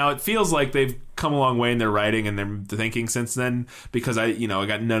difference. And now it feels like they've come a long way in their writing and their thinking since then because I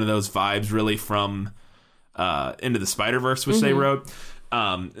got none of those vibes really from Into the Spider-Verse, which they wrote.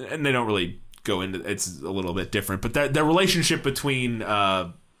 And they don't really go into it's a little bit different. But their relationship between...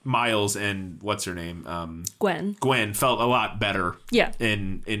 Miles and what's her name? Gwen felt a lot better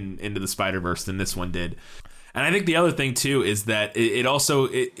in Into the Spider-Verse than this one did. And I think the other thing too is that it also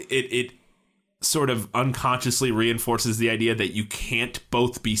sort of unconsciously reinforces the idea that you can't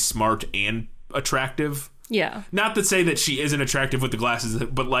both be smart and attractive. Yeah. Not to say that she isn't attractive with the glasses,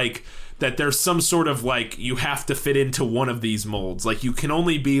 but like that there's some sort of like you have to fit into one of these molds. Like you can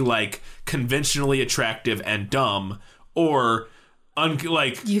only be like conventionally attractive and dumb or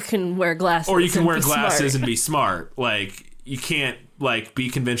like you can wear glasses or you can wear glasses and be smart. Like you can't like be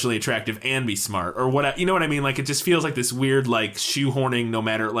conventionally attractive and be smart or what, you know what I mean? Like it just feels like this weird like shoehorning no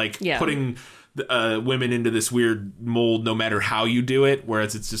matter like putting women into this weird mold no matter how you do it,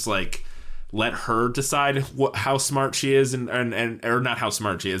 whereas it's just like let her decide how smart she is and or not how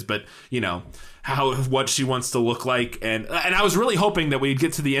smart she is, but you know what she wants to look like. And I was really hoping that we'd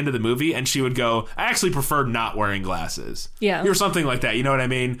get to the end of the movie and she would go, I actually prefer not wearing glasses. Yeah. Or something like that. You know what I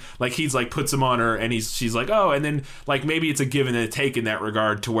mean? Like he's like puts them on her and she's like, oh, and then like maybe it's a give and a take in that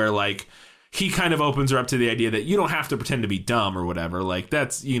regard to where like he kind of opens her up to the idea that you don't have to pretend to be dumb or whatever. Like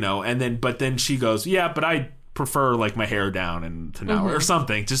that's, but then she goes, yeah, but I prefer like my hair down and to now or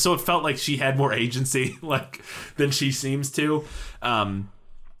something, just so it felt like she had more agency like than she seems to.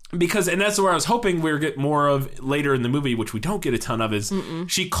 Because, and that's where I was hoping we would get more of later in the movie, which we don't get a ton of, is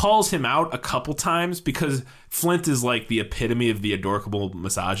she calls him out a couple times because Flint is like the epitome of the adorable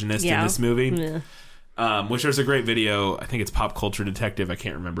misogynist in this movie. Yeah. Which there's a great video, I think it's Pop Culture Detective, I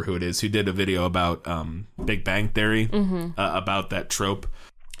can't remember who it is, who did a video about Big Bang Theory, about that trope.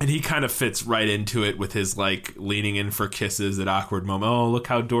 And he kind of fits right into it with his like leaning in for kisses at awkward moment. Oh, look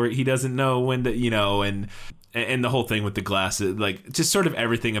how dorky, he doesn't know when to, and the whole thing with the glasses, like just sort of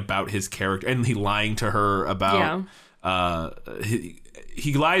everything about his character, and he lying to her about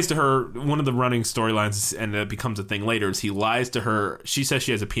he lies to her. One of the running storylines, and it becomes a thing later, is he lies to her. She says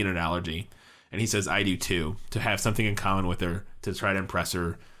she has a peanut allergy, and he says I do too, to have something in common with her, to try to impress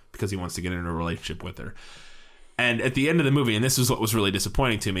her because he wants to get into a relationship with her. And at the end of the movie, and this is what was really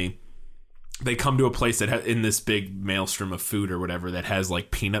disappointing to me, they come to a place that in this big maelstrom of food or whatever that has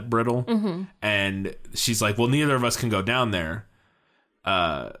like peanut brittle. And she's like, well, neither of us can go down there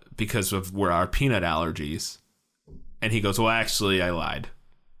because of where our peanut allergies. And he goes, well, actually, I lied.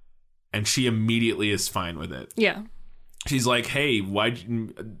 And she immediately is fine with it. Yeah. she's like, hey,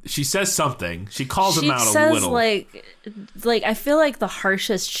 she says something. She calls him out a little. Like I feel like the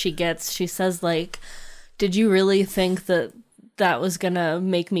harshest she gets, she says like, did you really think that was gonna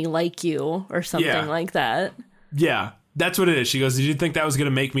make me like you or something like that? Yeah, that's what it is. She goes, did you think that was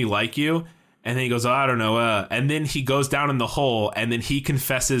gonna make me like you? And then he goes, oh, I don't know. And then he goes down in the hole, and then he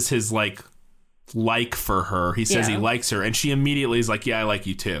confesses his like for her. He says he likes her, and she immediately is like, yeah, I like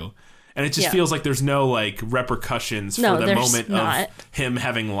you too. And it just feels like there's no like repercussions for the moment of him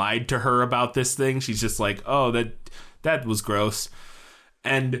having lied to her about this thing. She's just like, oh, that was gross.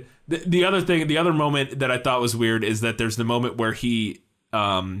 And the other moment that I thought was weird is that there's the moment where he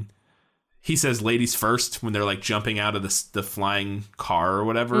says ladies first when they're like jumping out of the flying car or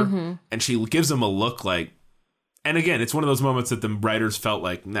whatever. And she gives him a look like, and again, it's one of those moments that the writers felt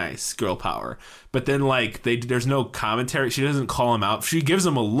like, nice, girl power. But then like there's no commentary. She doesn't call him out. She gives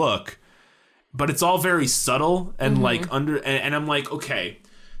him a look, but it's all very subtle and like and I'm like, okay,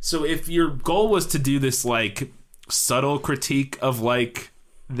 so if your goal was to do this like subtle critique of like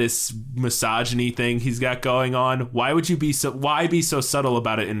this misogyny thing he's got going on, why be so subtle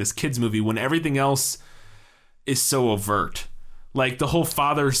about it in this kids movie when everything else is so overt? Like the whole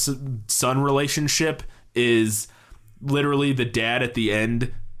father-son relationship is literally the dad at the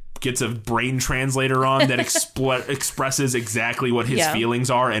end gets a brain translator on that expresses exactly what his feelings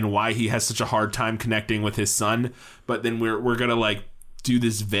are and why he has such a hard time connecting with his son. But then we're gonna like do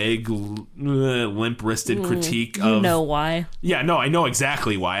this vague, limp-wristed critique of... You know why. Yeah, no, I know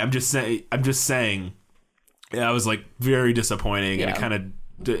exactly why. I'm just saying that was like very disappointing, and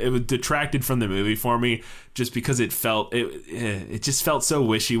it was detracted from the movie for me just because it just felt so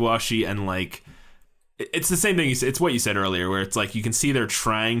wishy-washy, and like it's the same thing it's what you said earlier, where it's like you can see they're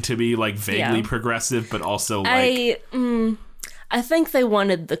trying to be like vaguely progressive, but also like I think they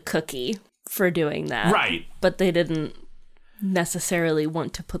wanted the cookie for doing that, right? But they didn't necessarily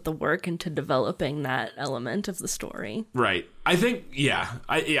want to put the work into developing that element of the story. Right. I think,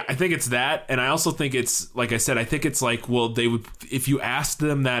 I think it's that. And I also think it's, like I said, I think it's like, well, they would, if you asked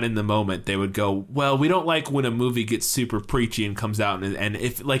them that in the moment, they would go, well, we don't like when a movie gets super preachy and comes out. And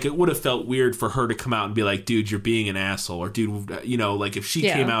if, like, it would have felt weird for her to come out and be like, dude, you're being an asshole. Or, dude, you know, like if she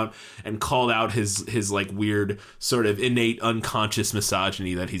came out and called out his like weird sort of innate unconscious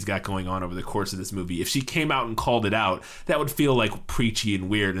misogyny that he's got going on over the course of this movie. If she came out and called it out, that would feel like preachy and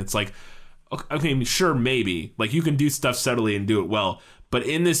weird. And it's like, okay, sure, maybe. Like, you can do stuff subtly and do it well. But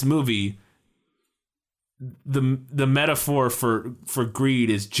in this movie, the metaphor for greed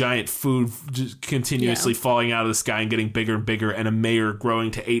is giant food just continuously falling out of the sky and getting bigger and bigger, and a mayor growing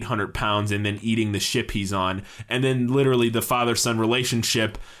to 800 pounds and then eating the ship he's on. And then literally the father-son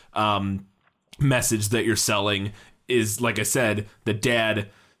relationship message that you're selling is, like I said, the dad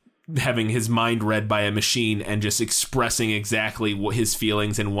having his mind read by a machine and just expressing exactly what his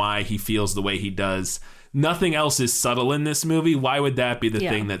feelings and why he feels the way he does. Nothing else is subtle in this movie. Why would that be the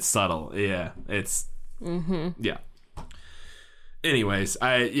thing that's subtle? Yeah, it's yeah. Anyways,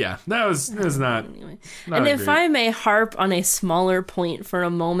 that was not. Anyway. And if I may harp on a smaller point for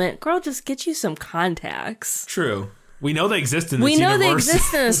a moment, girl, just get you some contacts. True. We know they exist in this universe. We know they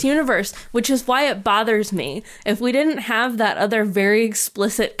exist in this universe, which is why it bothers me. If we didn't have that other very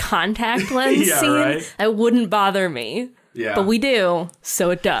explicit contact lens scene, it wouldn't bother me. Yeah. But we do, so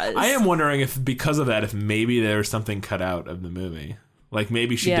it does. I am wondering if, because of that, if maybe there's something cut out of the movie. Like,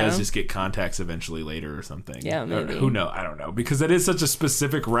 maybe she does just get contacts eventually later or something. Yeah, maybe. Or, who knows? I don't know. Because it is such a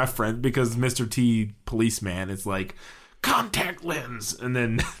specific reference, because Mr. T, policeman, is like, contact lens, and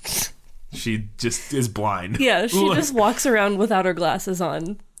then... She just is blind. Yeah, she just walks around without her glasses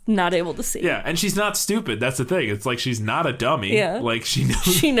on, not able to see. Yeah, and she's not stupid. That's the thing. It's like she's not a dummy. Yeah. Like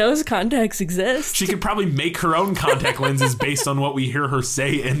she knows contacts exist. She could probably make her own contact lenses based on what we hear her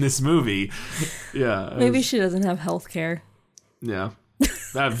say in this movie. Yeah. Maybe she doesn't have health care. Yeah.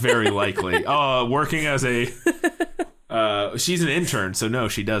 That very likely. Working as a... she's an intern, so no,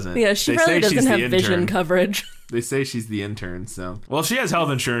 she doesn't. Yeah, she probably doesn't have vision coverage. They say she's the intern, so... Well, if she has health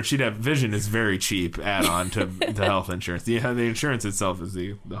insurance, she'd have... Vision is very cheap add-on to health insurance. The insurance itself is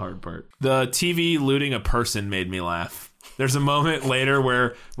the hard part. The TV looting a person made me laugh. There's a moment later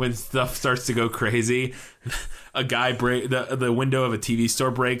where, when stuff starts to go crazy, a guy the window of a TV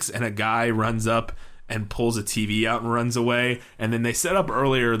store breaks, and a guy runs up and pulls a TV out and runs away. And then they set up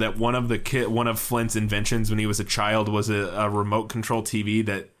earlier that one of Flint's inventions when he was a child was a remote control TV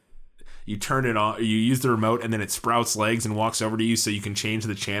that you turn it on, you use the remote, and then it sprouts legs and walks over to you so you can change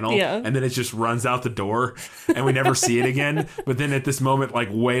the channel. Yeah. And then it just runs out the door and we never see it again. But then at this moment, like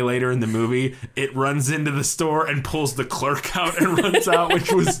way later in the movie, it runs into the store and pulls the clerk out and runs out,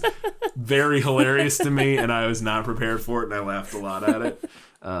 which was very hilarious to me, and I was not prepared for it, and I laughed a lot at it.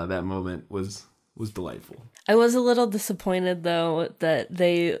 That moment was delightful. I was a little disappointed, though, that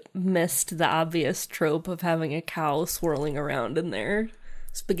they missed the obvious trope of having a cow swirling around in their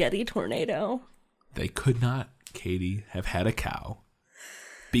spaghetti tornado. They could not, Katie, have had a cow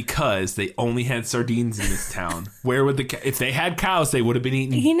because they only had sardines in this town. Where would if they had cows, they would have been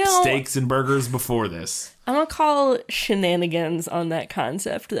eating steaks and burgers before this. I'm going to call shenanigans on that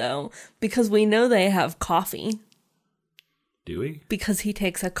concept, though, because we know they have coffee. Do we? Because he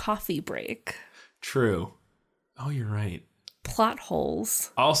takes a coffee break. True. Oh, you're right. Plot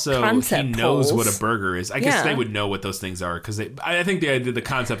holes. Also, concept he knows holes. what a burger is. I guess they would know what those things are because I think the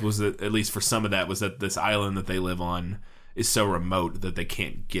concept was that, at least for some of that, was that this island that they live on is so remote that they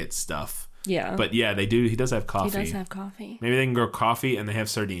can't get stuff. Yeah. But yeah, they do. He does have coffee. He does have coffee. Maybe they can grow coffee and they have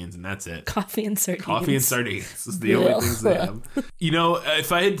sardines and that's it. Coffee and sardines. Coffee and sardines is the only things they have. You know,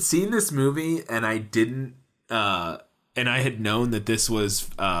 if I had seen this movie and I didn't, and I had known that this was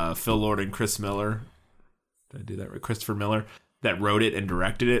Phil Lord and Chris Miller, did I do that right? Christopher Miller, that wrote it and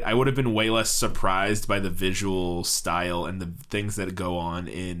directed it, I would have been way less surprised by the visual style and the things that go on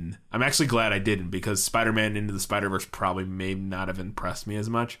in... I'm actually glad I didn't, because Spider-Man Into the Spider-Verse probably may not have impressed me as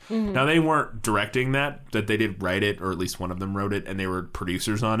much. Mm-hmm. Now, they weren't directing that they did write it, or at least one of them wrote it, and they were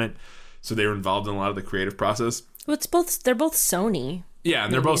producers on it, so they were involved in a lot of the creative process. Well, they're both Sony. Yeah,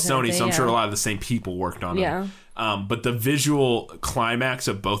 and they're both Sony, so I'm sure a lot of the same people worked on them. Yeah. But the visual climax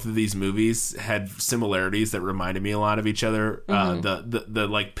of both of these movies had similarities that reminded me a lot of each other. Mm-hmm. The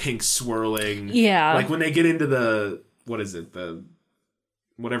like pink swirling. Yeah. Like when they get into the, what is it?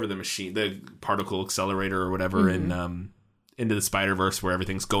 Whatever the machine, the particle accelerator or whatever in Into the Spider-Verse where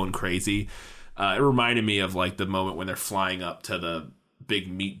everything's going crazy. It reminded me of like the moment when they're flying up to the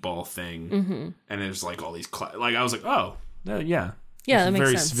big meatball thing. And there's like all these, like I was like, oh, yeah. Yeah, that it's makes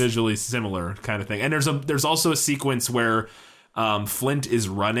very sense. Visually similar kind of thing. And there's also a sequence where Flint is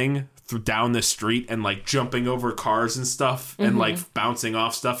running down the street and like jumping over cars and stuff and like bouncing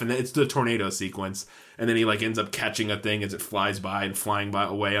off stuff, and it's the tornado sequence. And then he like ends up catching a thing as it flies by and flying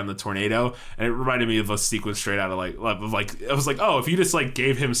away on the tornado. And it reminded me of a sequence straight out of like I was like, oh, if you just like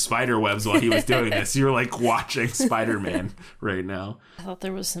gave him spider webs while he was doing this, you're like watching Spider-Man right now. I thought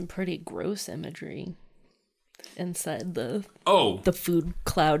there was some pretty gross imagery inside the food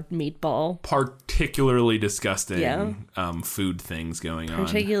cloud meatball. Particularly disgusting food things going on.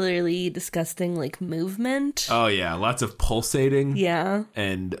 Particularly disgusting like movement. Oh yeah, lots of pulsating. Yeah.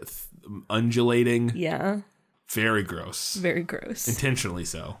 And undulating. Yeah. Very gross. Very gross. Intentionally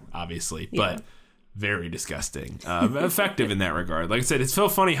so, obviously, but very disgusting. Effective in that regard. Like I said, it's so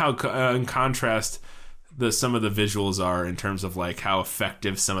funny how in contrast some of the visuals are in terms of like how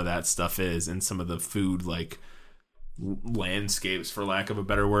effective some of that stuff is and some of the food like landscapes, for lack of a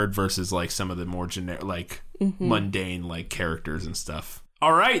better word, versus like some of the more generic, like mundane like characters and stuff.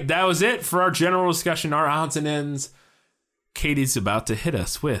 All right, that was it for our general discussion, our odds and ends. Katie's about to hit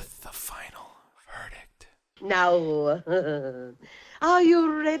us with the final verdict. Now, are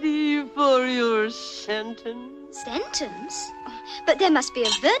you ready for your sentence? Sentence? But there must be a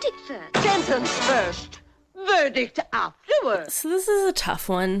verdict first. Sentence first, verdict afterwards. So this is a tough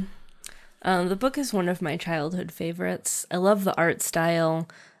one. The book is one of my childhood favorites. I love the art style.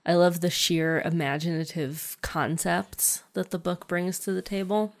 I love the sheer imaginative concepts that the book brings to the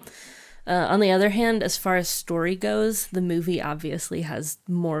table. On the other hand, as far as story goes, the movie obviously has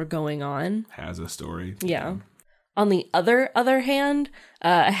more going on. Has a story. Yeah. On the other hand,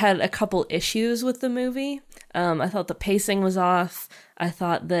 I had a couple issues with the movie. I thought the pacing was off. I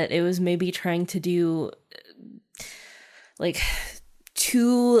thought that it was maybe trying to do like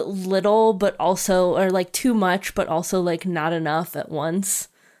too little, but also, or like too much, but also like not enough at once.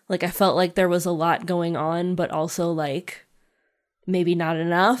 Like I felt like there was a lot going on, but also like maybe not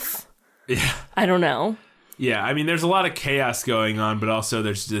enough. Yeah. I don't know. Yeah, I mean, there's a lot of chaos going on, but also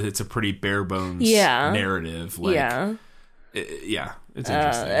it's a pretty bare bones narrative. Like, it's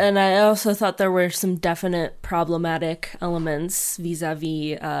interesting. And I also thought there were some definite problematic elements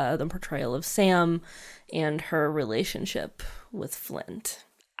vis-a-vis the portrayal of Sam and her relationship with Flint.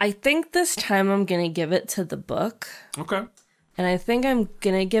 I think this time I'm going to give it to the book. Okay. And I think I'm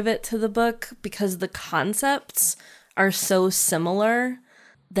going to give it to the book because the concepts are so similar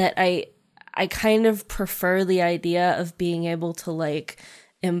that I kind of prefer the idea of being able to like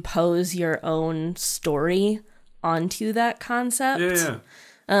impose your own story onto that concept. Yeah.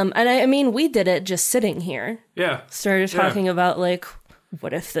 And I mean, we did it just sitting here. Yeah. Started talking about like,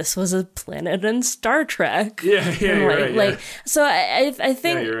 what if this was a planet in Star Trek? Yeah, you're right. Like, so I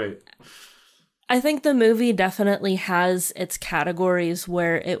think you're right. I think the movie definitely has its categories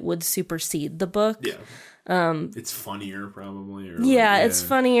where it would supersede the book. Yeah. It's funnier, probably. Or it's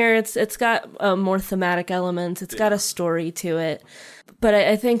funnier. It's got more thematic elements. It's got a story to it. But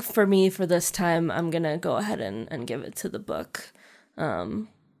I think for me, for this time, I'm going to go ahead and give it to the book on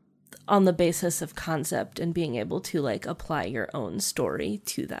the basis of concept and being able to like apply your own story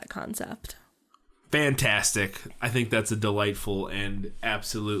to that concept. Fantastic. I think that's a delightful and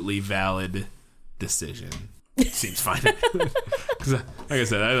absolutely valid decision. Seems fine. Because, like I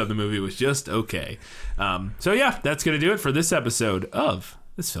said, I thought the movie was just okay. So yeah, that's going to do it for this episode of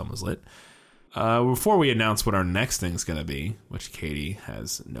This Film Is Lit. Before we announce what our next thing's going to be, which Katie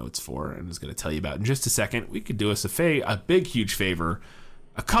has notes for and is going to tell you about in just a second, we could do us a big, huge favor.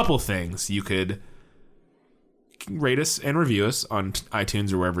 A couple things. You could rate us and review us on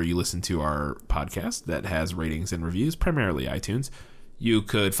iTunes or wherever you listen to our podcast that has ratings and reviews, primarily iTunes. You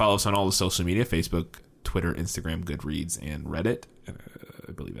could follow us on all the social media, Facebook, Twitter, Instagram, Goodreads, and Reddit.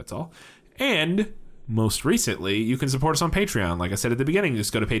 I believe that's all. And most recently, you can support us on Patreon. Like I said at the beginning,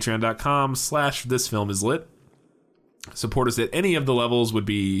 just go to patreon.com/thisfilmislit. Support us at any of the levels would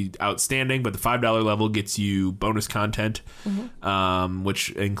be outstanding, but the $5 level gets you bonus content,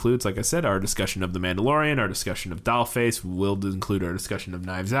 which includes, like I said, our discussion of The Mandalorian, our discussion of Dollface, will include our discussion of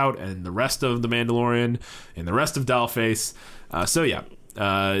Knives Out, and the rest of The Mandalorian, and the rest of Dollface.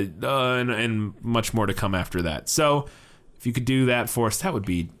 And much more to come after that. So if you could do that for us, that would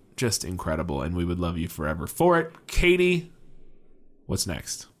be just incredible, and we would love you forever for it. Katie, what's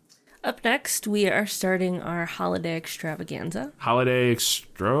next? Up next, we are starting our holiday extravaganza. And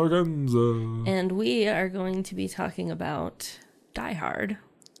we are going to be talking about Die Hard.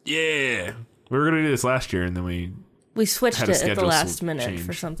 Yeah. We were going to do this last year, and then we switched it at the last minute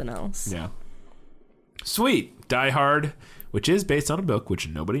for something else. Yeah. Sweet. Die Hard, which is based on a book, which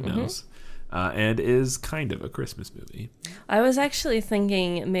nobody knows, and is kind of a Christmas movie. I was actually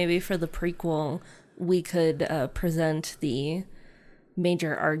thinking maybe for the prequel, we could present the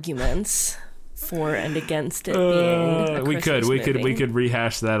major arguments for and against it being a Christmas movie. We could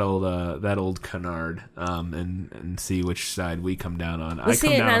rehash that old canard and see which side we come down on. I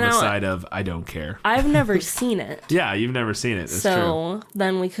come down on the side of I don't care. I've never seen it. Yeah, you've never seen it. That's so true.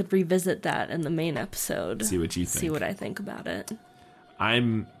 Then we could revisit that in the main episode. See what you think. See what I think about it.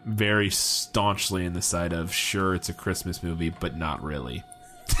 I'm very staunchly in the side of sure it's a Christmas movie, but not really.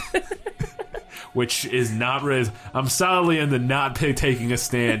 Which is not really. I'm solidly in the not taking a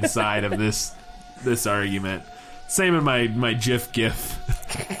stand side of this argument. Same in my GIF GIF.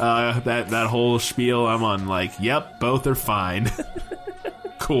 That whole spiel. I'm on like, yep, both are fine.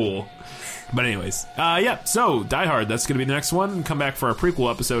 Cool. But anyways, so Die Hard, that's going to be the next one. Come back for our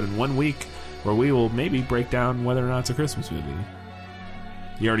prequel episode in 1 week where we will maybe break down whether or not it's a Christmas movie.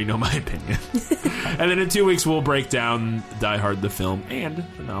 You already know my opinion. And then in 2 weeks, we'll break down Die Hard, the film, and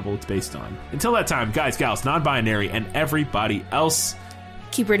the novel it's based on. Until that time, guys, gals, non-binary, and everybody else,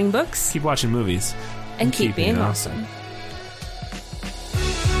 keep reading books. Keep watching movies. And keep being awesome.